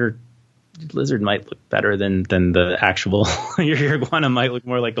 your lizard might look better than the actual. Your iguana might look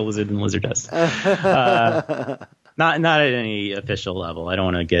more like the lizard than the lizard does. Not at any official level. I don't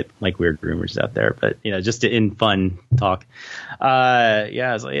want to get like weird rumors out there, but just in fun talk. I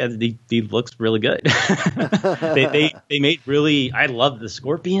was like, he looks really good. they made really. I love the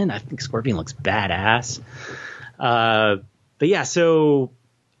Scorpion. I think Scorpion looks badass. But yeah, so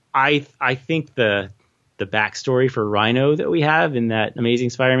I think the backstory for Rhino that we have in that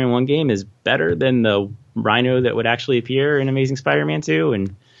Amazing Spider-Man 1 game is better than the Rhino that would actually appear in Amazing Spider-Man 2.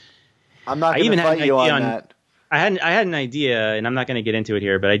 And I'm not going to fight you on that. I had an idea, and I'm not going to get into it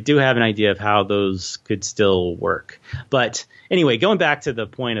here, but I do have an idea of how those could still work. But anyway, going back to the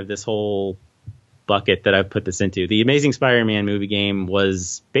point of this whole bucket that I've put this into, the Amazing Spider-Man movie game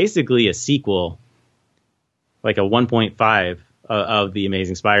was basically a sequel, like a 1.5 of the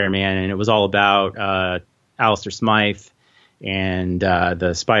Amazing Spider-Man, and it was all about Alistair Smythe and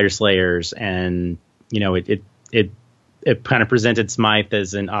the Spider Slayers, and it kind of presented Smythe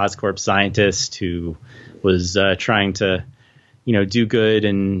as an Oscorp scientist who was trying to, do good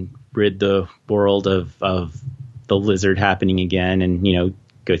and rid the world of the lizard happening again, and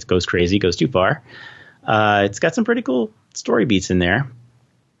goes crazy, goes too far. It's got some pretty cool story beats in there.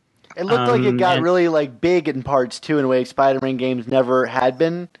 It looked like it got really like big in parts too, in a way Spider-Man games never had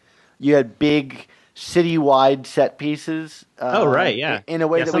been. You had big city-wide set pieces. Right, yeah. In a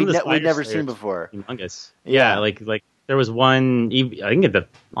way that we'd never seen before. Humongous. Yeah, like there was one, I think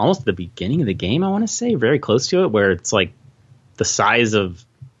almost at the beginning of the game, I want to say, very close to it, where it's like the size of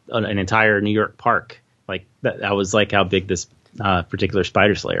an entire New York park. Like that was like how big this particular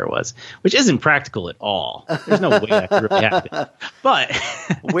Spider Slayer was, which isn't practical at all. There's no way that could really happen. But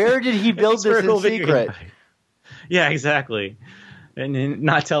where did he build this in secret? Yeah, exactly. And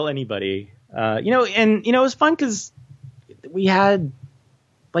not tell anybody. It was fun because we had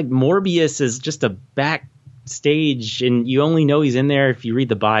like Morbius as just a backstage, and you only know he's in there if you read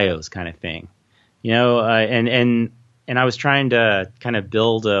the bios, kind of thing. And I was trying to kind of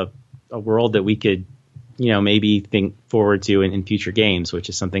build a world that we could, maybe think forward to in future games, which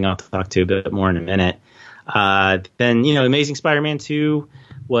is something I'll talk to a bit more in a minute. Then, Amazing Spider-Man 2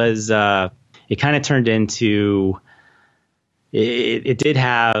 was, it kind of turned into, it did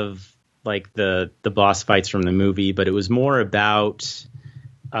have like the boss fights from the movie, but it was more about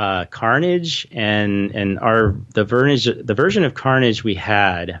Carnage and the version of Carnage we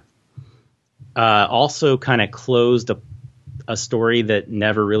had also kind of closed a story that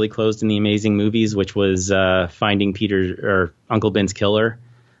never really closed in the Amazing movies, which was finding Peter or Uncle Ben's killer.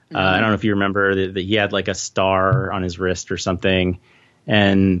 I don't know if you remember that he had like a star on his wrist or something,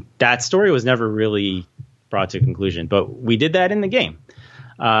 and that story was never really brought to a conclusion. But we did that in the game,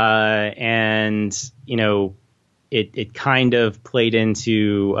 and it kind of played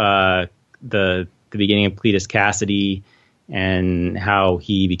into the beginning of Cletus Cassidy and how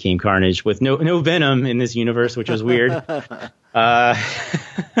he became Carnage with no Venom in this universe, which was weird. But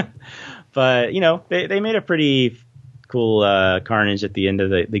they made a pretty cool Carnage at the end of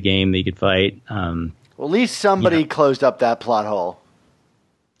the game that you could fight. Well, at least somebody closed up that plot hole.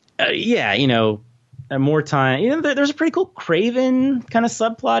 More time. There's a pretty cool Kraven kind of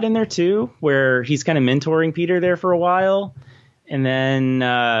subplot in there too, where he's kind of mentoring Peter there for a while, and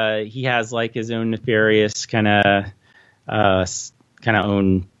then he has like his own nefarious kind of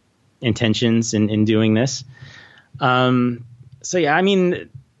own intentions in doing this. The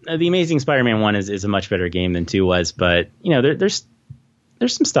Amazing Spider-Man 1 is a much better game than 2 was, but there's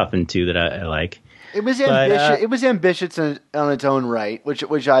some stuff in 2 that I like. It was ambitious. It was ambitious on its own right,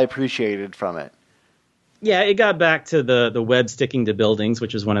 which I appreciated from it. Yeah, it got back to the web sticking to buildings,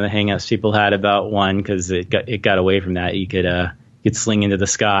 which was one of the hang-ups people had about 1, because it got away from that. You could sling into the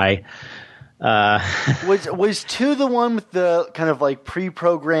sky. Was 2 the one with the kind of like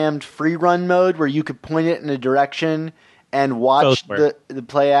pre-programmed free run mode where you could point it in a direction and watch the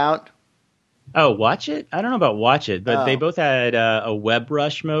play out? Oh, watch it? I don't know about watch it, but they both had a web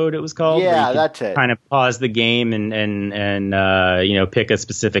rush mode, it was called. Yeah, that's it. Kind of pause the game and pick a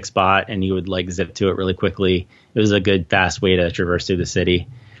specific spot, and you would like zip to it really quickly. It was a good, fast way to traverse through the city.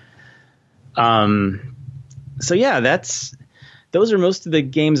 Those are most of the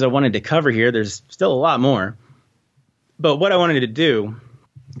games I wanted to cover here. There's still a lot more. But what I wanted to do,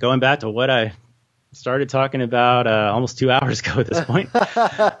 going back to what I started talking about almost 2 hours ago at this point.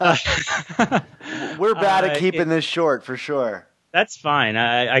 We're bad at keeping this short, for sure. That's fine.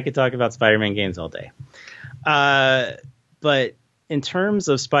 I could talk about Spider-Man games all day. But in terms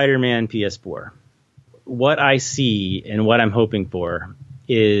of Spider-Man PS4, what I see and what I'm hoping for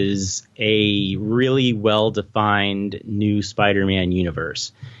is a really well-defined new Spider-Man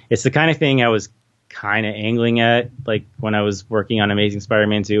universe. It's the kind of thing I was kind of angling at, like when I was working on Amazing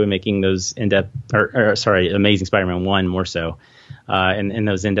Spider-Man 2 and making those Amazing Spider-Man 1 more so, and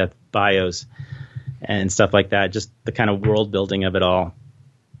those in-depth bios and stuff like that, just the kind of world building of it all.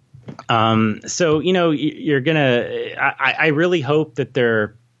 You're gonna, I really hope that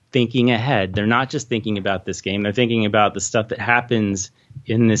they're thinking ahead. They're not just thinking about this game. They're thinking about the stuff that happens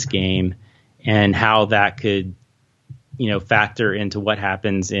in this game and how that could, factor into what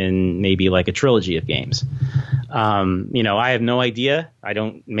happens in maybe like a trilogy of games. I have no idea.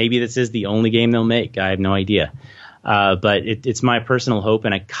 Maybe this is the only game they'll make. I have no idea. But it's my personal hope,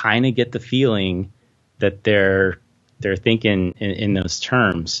 and I kind of get the feeling that they're thinking in those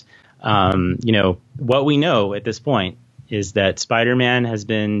terms. What we know at this point is that Spider-Man has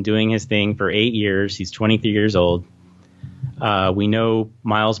been doing his thing for 8 years. He's 23 years old. We know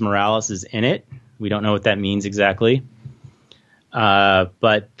Miles Morales is in it. We don't know what that means exactly.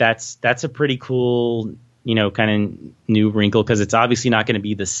 But that's a pretty cool, kind of new wrinkle, because it's obviously not going to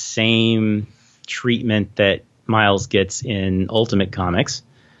be the same treatment that Miles gets in Ultimate Comics,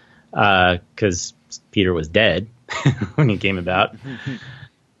 because Peter was dead when he came about.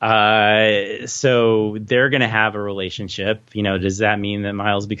 So they're going to have a relationship. Does that mean that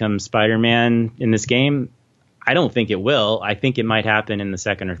Miles becomes Spider-Man in this game? I don't think it will. I think it might happen in the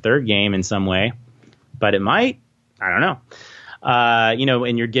second or third game in some way, but it might. I don't know.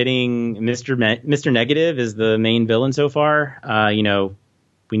 And you're getting Mr. Negative is the main villain so far.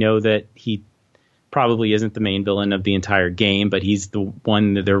 We know that he probably isn't the main villain of the entire game, but he's the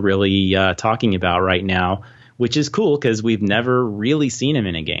one that they're really talking about right now, which is cool because we've never really seen him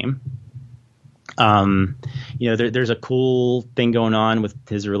in a game. There's a cool thing going on with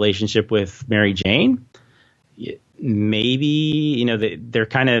his relationship with Mary Jane. Maybe, they're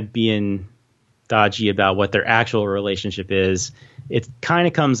kind of being dodgy about what their actual relationship is. It kind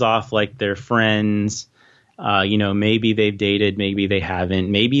of comes off like they're friends. Maybe they've dated, maybe they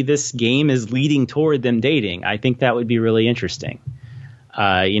haven't. Maybe this game is leading toward them dating. I think that would be really interesting.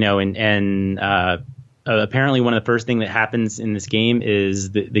 Apparently one of the first things that happens in this game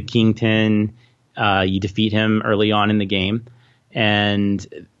is the Kingpin. You defeat him early on in the game,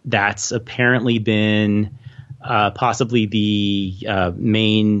 and that's apparently been possibly the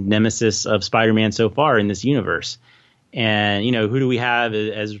main nemesis of Spider-Man so far in this universe. And, who do we have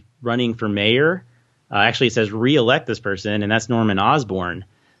as running for mayor? Actually, it says re-elect this person, and that's Norman Osborn.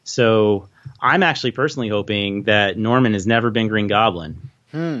 So I'm actually personally hoping that Norman has never been Green Goblin.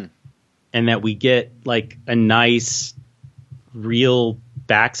 And that we get like a nice, real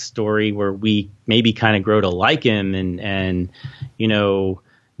backstory where we maybe kind of grow to like him, and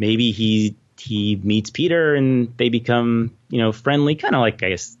maybe he meets Peter and they become, friendly, kind of like I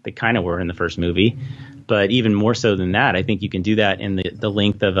guess they kind of were in the first movie. But even more so than that, I think you can do that in the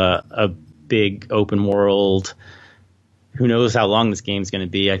length of a big open world. Who knows how long this game's going to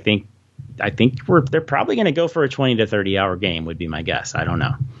be? I think they're probably going to go for a 20 to 30 hour game would be my guess. I don't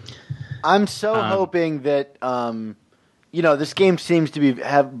know. I'm so hoping that this game seems to be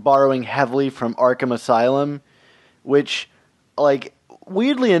borrowing heavily from Arkham Asylum, which, like,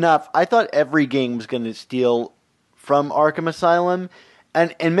 weirdly enough, I thought every game was going to steal from Arkham Asylum,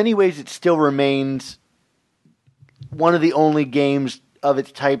 and in many ways it still remains one of the only games of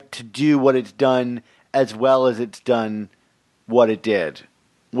its type to do what it's done as well as it's done what it did,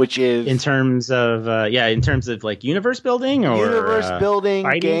 which is in terms of like universe building or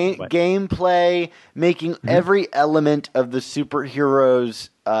gameplay, making every element of the superheroes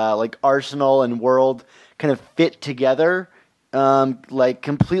like arsenal and world kind of fit together like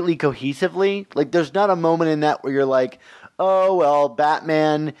completely cohesively. Like there's not a moment in that where you're like, oh well,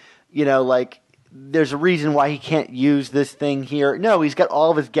 Batman, like there's a reason why he can't use this thing here. No, he's got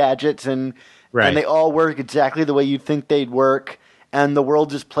all of his gadgets and they all work exactly the way you'd think they'd work, and the world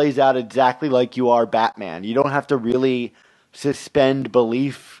just plays out exactly like you are Batman. You don't have to really suspend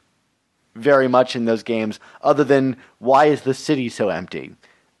belief very much in those games, other than why is the city so empty?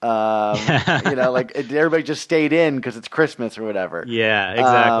 Like everybody just stayed in because it's Christmas or whatever. Yeah,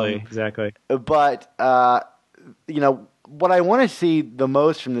 exactly. But what I want to see the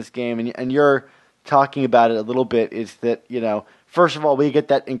most from this game, and you're talking about it a little bit, is that first of all we get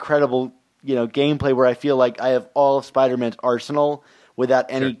that incredible gameplay where I feel like I have all of Spider-Man's arsenal without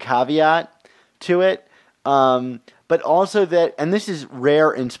any caveat to it. But also that, and this is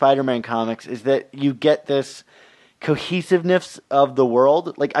rare in Spider-Man comics, is that you get this cohesiveness of the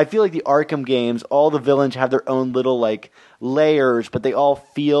world. Like I feel like the Arkham games, all the villains have their own little like layers, but they all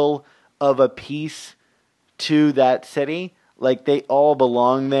feel of a piece to that city. Like they all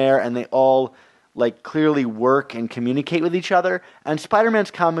belong there, and they all like clearly work and communicate with each other. And Spider-Man's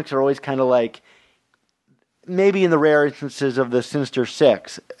comics are always kind of like, maybe in the rare instances of the Sinister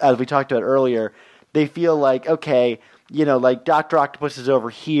Six, as we talked about earlier, they feel like, okay, like Dr. Octopus is over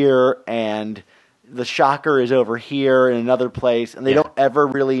here and the Shocker is over here in another place, and they don't ever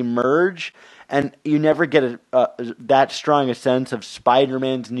really merge, and you never get that strong a sense of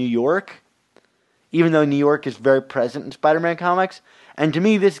Spider-Man's New York, even though New York is very present in Spider-Man comics. And to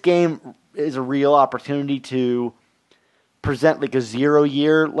me, this game is a real opportunity to present like a 0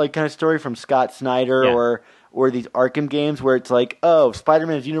 year like kind of story from Scott Snyder or these Arkham games where it's like, oh,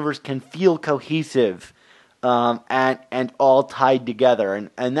 Spider-Man's universe can feel cohesive and all tied together.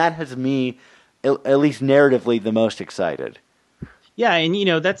 And that has me, at least narratively, the most excited. Yeah,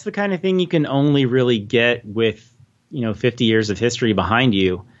 and that's the kind of thing you can only really get with 50 years of history behind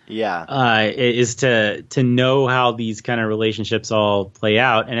you. Yeah, is to know how these kind of relationships all play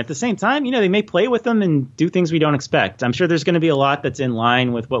out, and at the same time, they may play with them and do things we don't expect. I'm sure there's going to be a lot that's in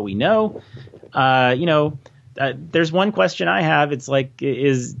line with what we know. There's one question I have. It's like,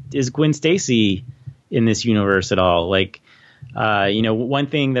 is Gwen Stacy in this universe at all? Like, one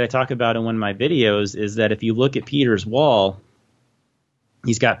thing that I talk about in one of my videos is that if you look at Peter's wall,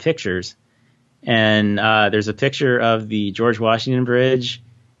 he's got pictures, and there's a picture of the George Washington Bridge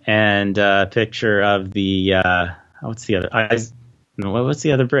and a picture of the what's the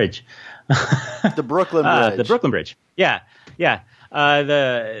other bridge? The Brooklyn Bridge. The Brooklyn Bridge. Yeah.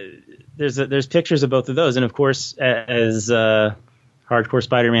 There's pictures of both of those, and of course, as hardcore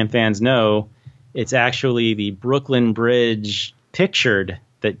Spider-Man fans know, it's actually the Brooklyn Bridge pictured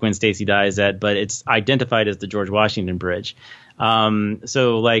that Gwen Stacy dies at, but it's identified as the George Washington Bridge.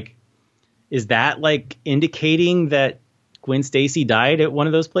 So, like, is that like indicating that Gwen Stacy died at one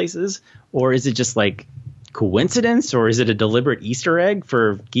of those places, or is it just like coincidence, or is it a deliberate Easter egg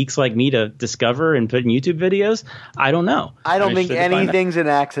for geeks like me to discover and put in YouTube videos? I don't know. I don't think anything's an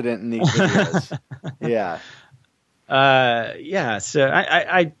accident in these videos. Yeah. So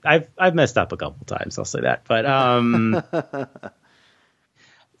I've messed up a couple times, I'll say that. But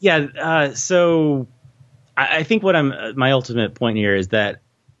so I think my ultimate point here is that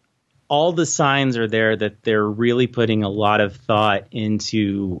all the signs are there that they're really putting a lot of thought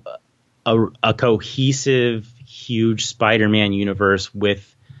into a cohesive, huge Spider-Man universe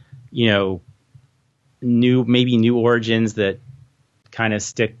with, new origins that kind of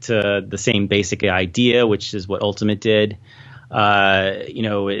stick to the same basic idea, which is what Ultimate did.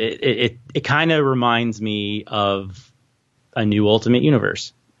 It kind of reminds me of a new Ultimate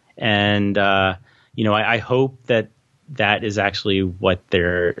universe. And, I hope that is actually what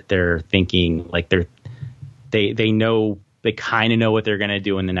they're thinking. Like they know, they kind of know what they're going to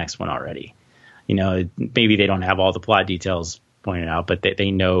do in the next one already. Maybe they don't have all the plot details pointed out, but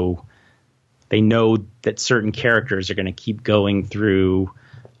they know that certain characters are going to keep going through,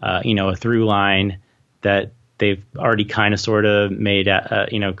 a through line that they've already kind of sort of made,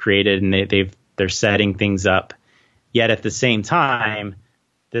 created, and they're setting things up. Yet at the same time,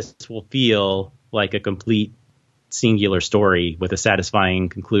 this will feel like a complete singular story with a satisfying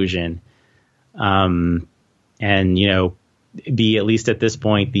conclusion. And, be, at least at this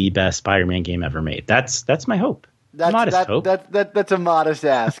point, the best Spider-Man game ever made. That's my hope. That's a modest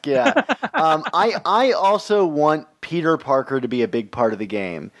ask. Yeah. I also want Peter Parker to be a big part of the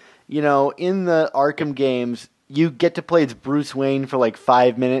game. In the Arkham games, you get to play as Bruce Wayne for like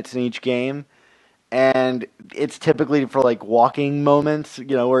 5 minutes in each game, and it's typically for like walking moments.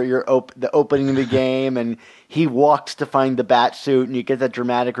 Where you're the opening of the game, and he walks to find the bat suit, and you get that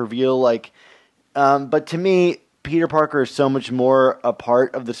dramatic reveal. But to me, Peter Parker is so much more a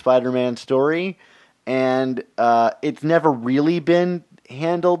part of the Spider-Man story, and it's never really been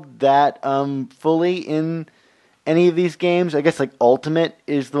handled that fully in any of these games. I guess like Ultimate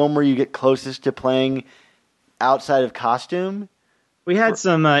is the one where you get closest to playing outside of costume. We had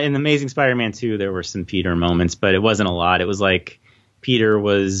some in Amazing Spider-Man 2. There were some Peter moments, but it wasn't a lot. It was like Peter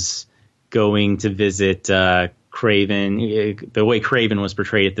was going to visit Kraven. The way Kraven was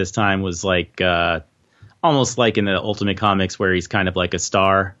portrayed at this time was like almost like in the Ultimate Comics, where he's kind of like a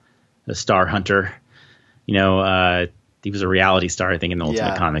star hunter. He was a reality star, I think, in the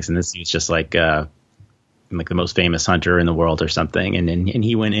Ultimate Comics, and this he's just like the most famous hunter in the world or something. And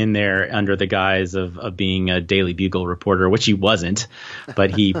he went in there under the guise of being a Daily Bugle reporter, which he wasn't,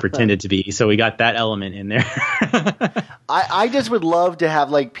 but he pretended to be. So we got that element in there. I just would love to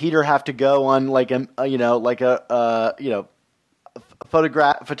have like Peter have to go on like a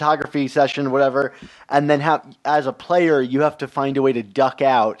photography session, whatever, and then as a player you have to find a way to duck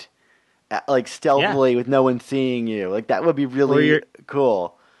out like stealthily with no one seeing you. Like that would be really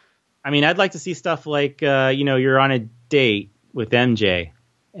cool. I mean, I'd like to see stuff like you're on a date with MJ,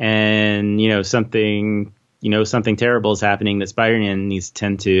 and something terrible is happening that Spider-Man needs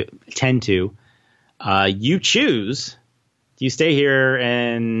to tend to. You choose. Do you stay here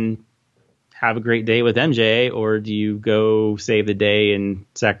and have a great day with MJ, or do you go save the day and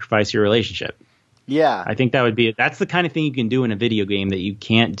sacrifice your relationship? Yeah. I think that's the kind of thing you can do in a video game that you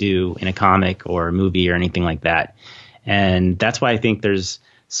can't do in a comic or a movie or anything like that. And that's why I think there's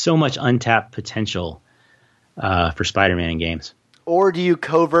so much untapped potential for Spider-Man in games. Or do you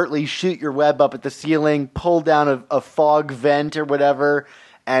covertly shoot your web up at the ceiling, pull down a fog vent or whatever,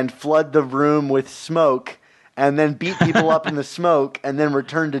 and flood the room with smoke, and then beat people up in the smoke, and then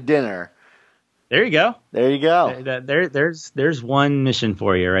return to dinner? There you go. There you go. There's one mission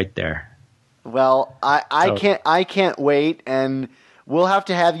for you right there. Well, I can't wait, and we'll have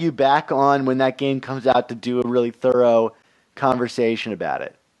to have you back on when that game comes out to do a really thorough conversation about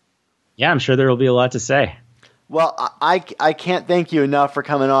it. Yeah, I'm sure there will be a lot to say. Well, I can't thank you enough for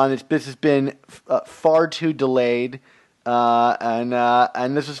coming on. This has been far too delayed,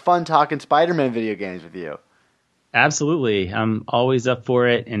 and this was fun talking Spider-Man video games with you. Absolutely. I'm always up for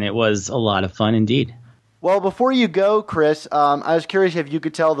it, and it was a lot of fun indeed. Well, before you go, Chris, I was curious if you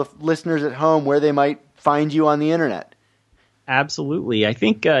could tell the listeners at home where they might find you on the internet. Absolutely. I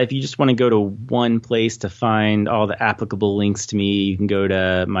think if you just want to go to one place to find all the applicable links to me, you can go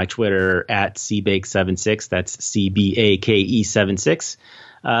to my Twitter at cbake76. That's CBAKE76.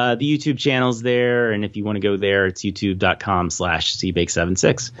 The YouTube channel's there, and if you want to go there, it's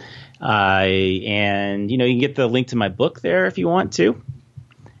youtube.com/cbake76. And, you can get the link to my book there if you want to.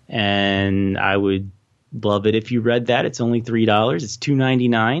 And I would love it if you read that. It's only $3. It's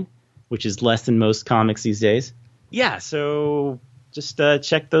 $2.99, which is less than most comics these days. Yeah, so just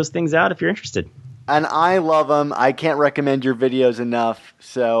check those things out if you're interested. And I love them. I can't recommend your videos enough.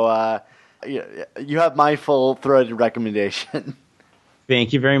 So you have my full-throated recommendation.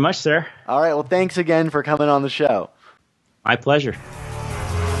 Thank you very much, sir. All right. Well, thanks again for coming on the show. My pleasure.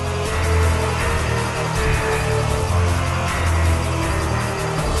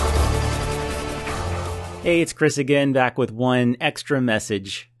 Hey, it's Chris again, back with one extra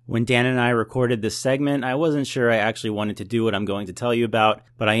message. When Dan and I recorded this segment, I wasn't sure I actually wanted to do what I'm going to tell you about,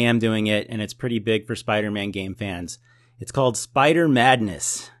 but I am doing it, and it's pretty big for Spider-Man game fans. It's called Spider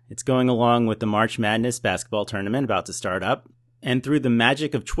Madness. It's going along with the March Madness basketball tournament about to start up. And through the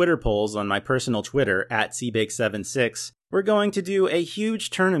magic of Twitter polls on my personal Twitter, at cbake76, we're going to do a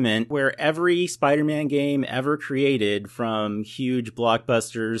huge tournament where every Spider-Man game ever created, from huge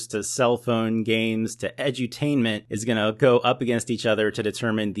blockbusters to cell phone games to edutainment, is going to go up against each other to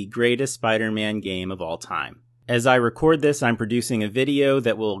determine the greatest Spider-Man game of all time. As I record this, I'm producing a video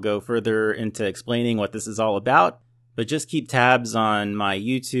that will go further into explaining what this is all about. But just keep tabs on my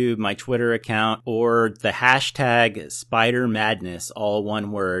YouTube, my Twitter account, or the hashtag Spider Madness, all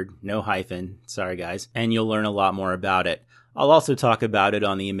one word, no hyphen. Sorry, guys. And you'll learn a lot more about it. I'll also talk about it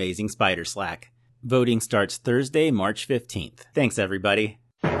on the Amazing Spider Slack. Voting starts Thursday, March 15th. Thanks, everybody.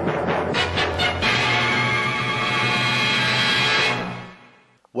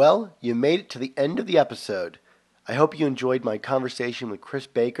 Well, you made it to the end of the episode. I hope you enjoyed my conversation with Chris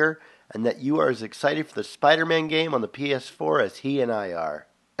Baker, and that you are as excited for the Spider-Man game on the PS4 as he and I are.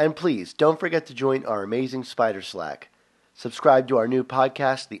 And please, don't forget to join our Amazing Spider Slack. Subscribe to our new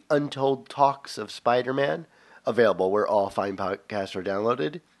podcast, The Untold Talks of Spider-Man, available where all fine podcasts are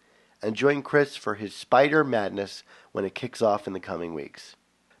downloaded. And join Chris for his Spider Madness when it kicks off in the coming weeks.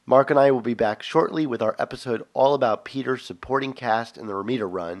 Mark and I will be back shortly with our episode all about Peter's supporting cast in the Romita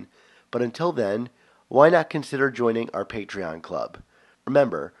Run, but until then, why not consider joining our Patreon club?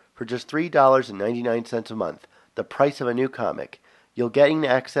 Remember, for just $3.99 a month, the price of a new comic, you'll gain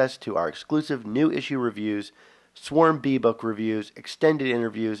access to our exclusive new issue reviews, Swarm B-Book reviews, extended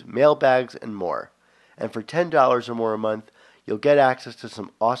interviews, mailbags, and more. And for $10 or more a month, you'll get access to some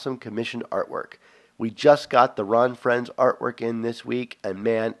awesome commissioned artwork. We just got the Ron Friends artwork in this week, and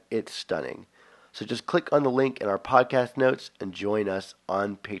man, it's stunning. So just click on the link in our podcast notes and join us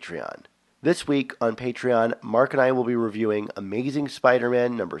on Patreon. This week on Patreon, Mark and I will be reviewing Amazing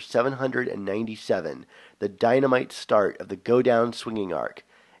Spider-Man number 797, the dynamite start of the Go Down Swinging Arc.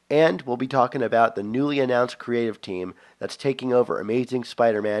 And we'll be talking about the newly announced creative team that's taking over Amazing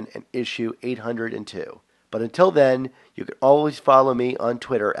Spider-Man in issue 802. But until then, you can always follow me on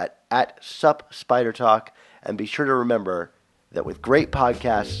Twitter at @SupSpiderTalk, and be sure to remember that with great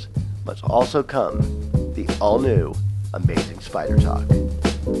podcasts must also come the all-new Amazing Spider Talk.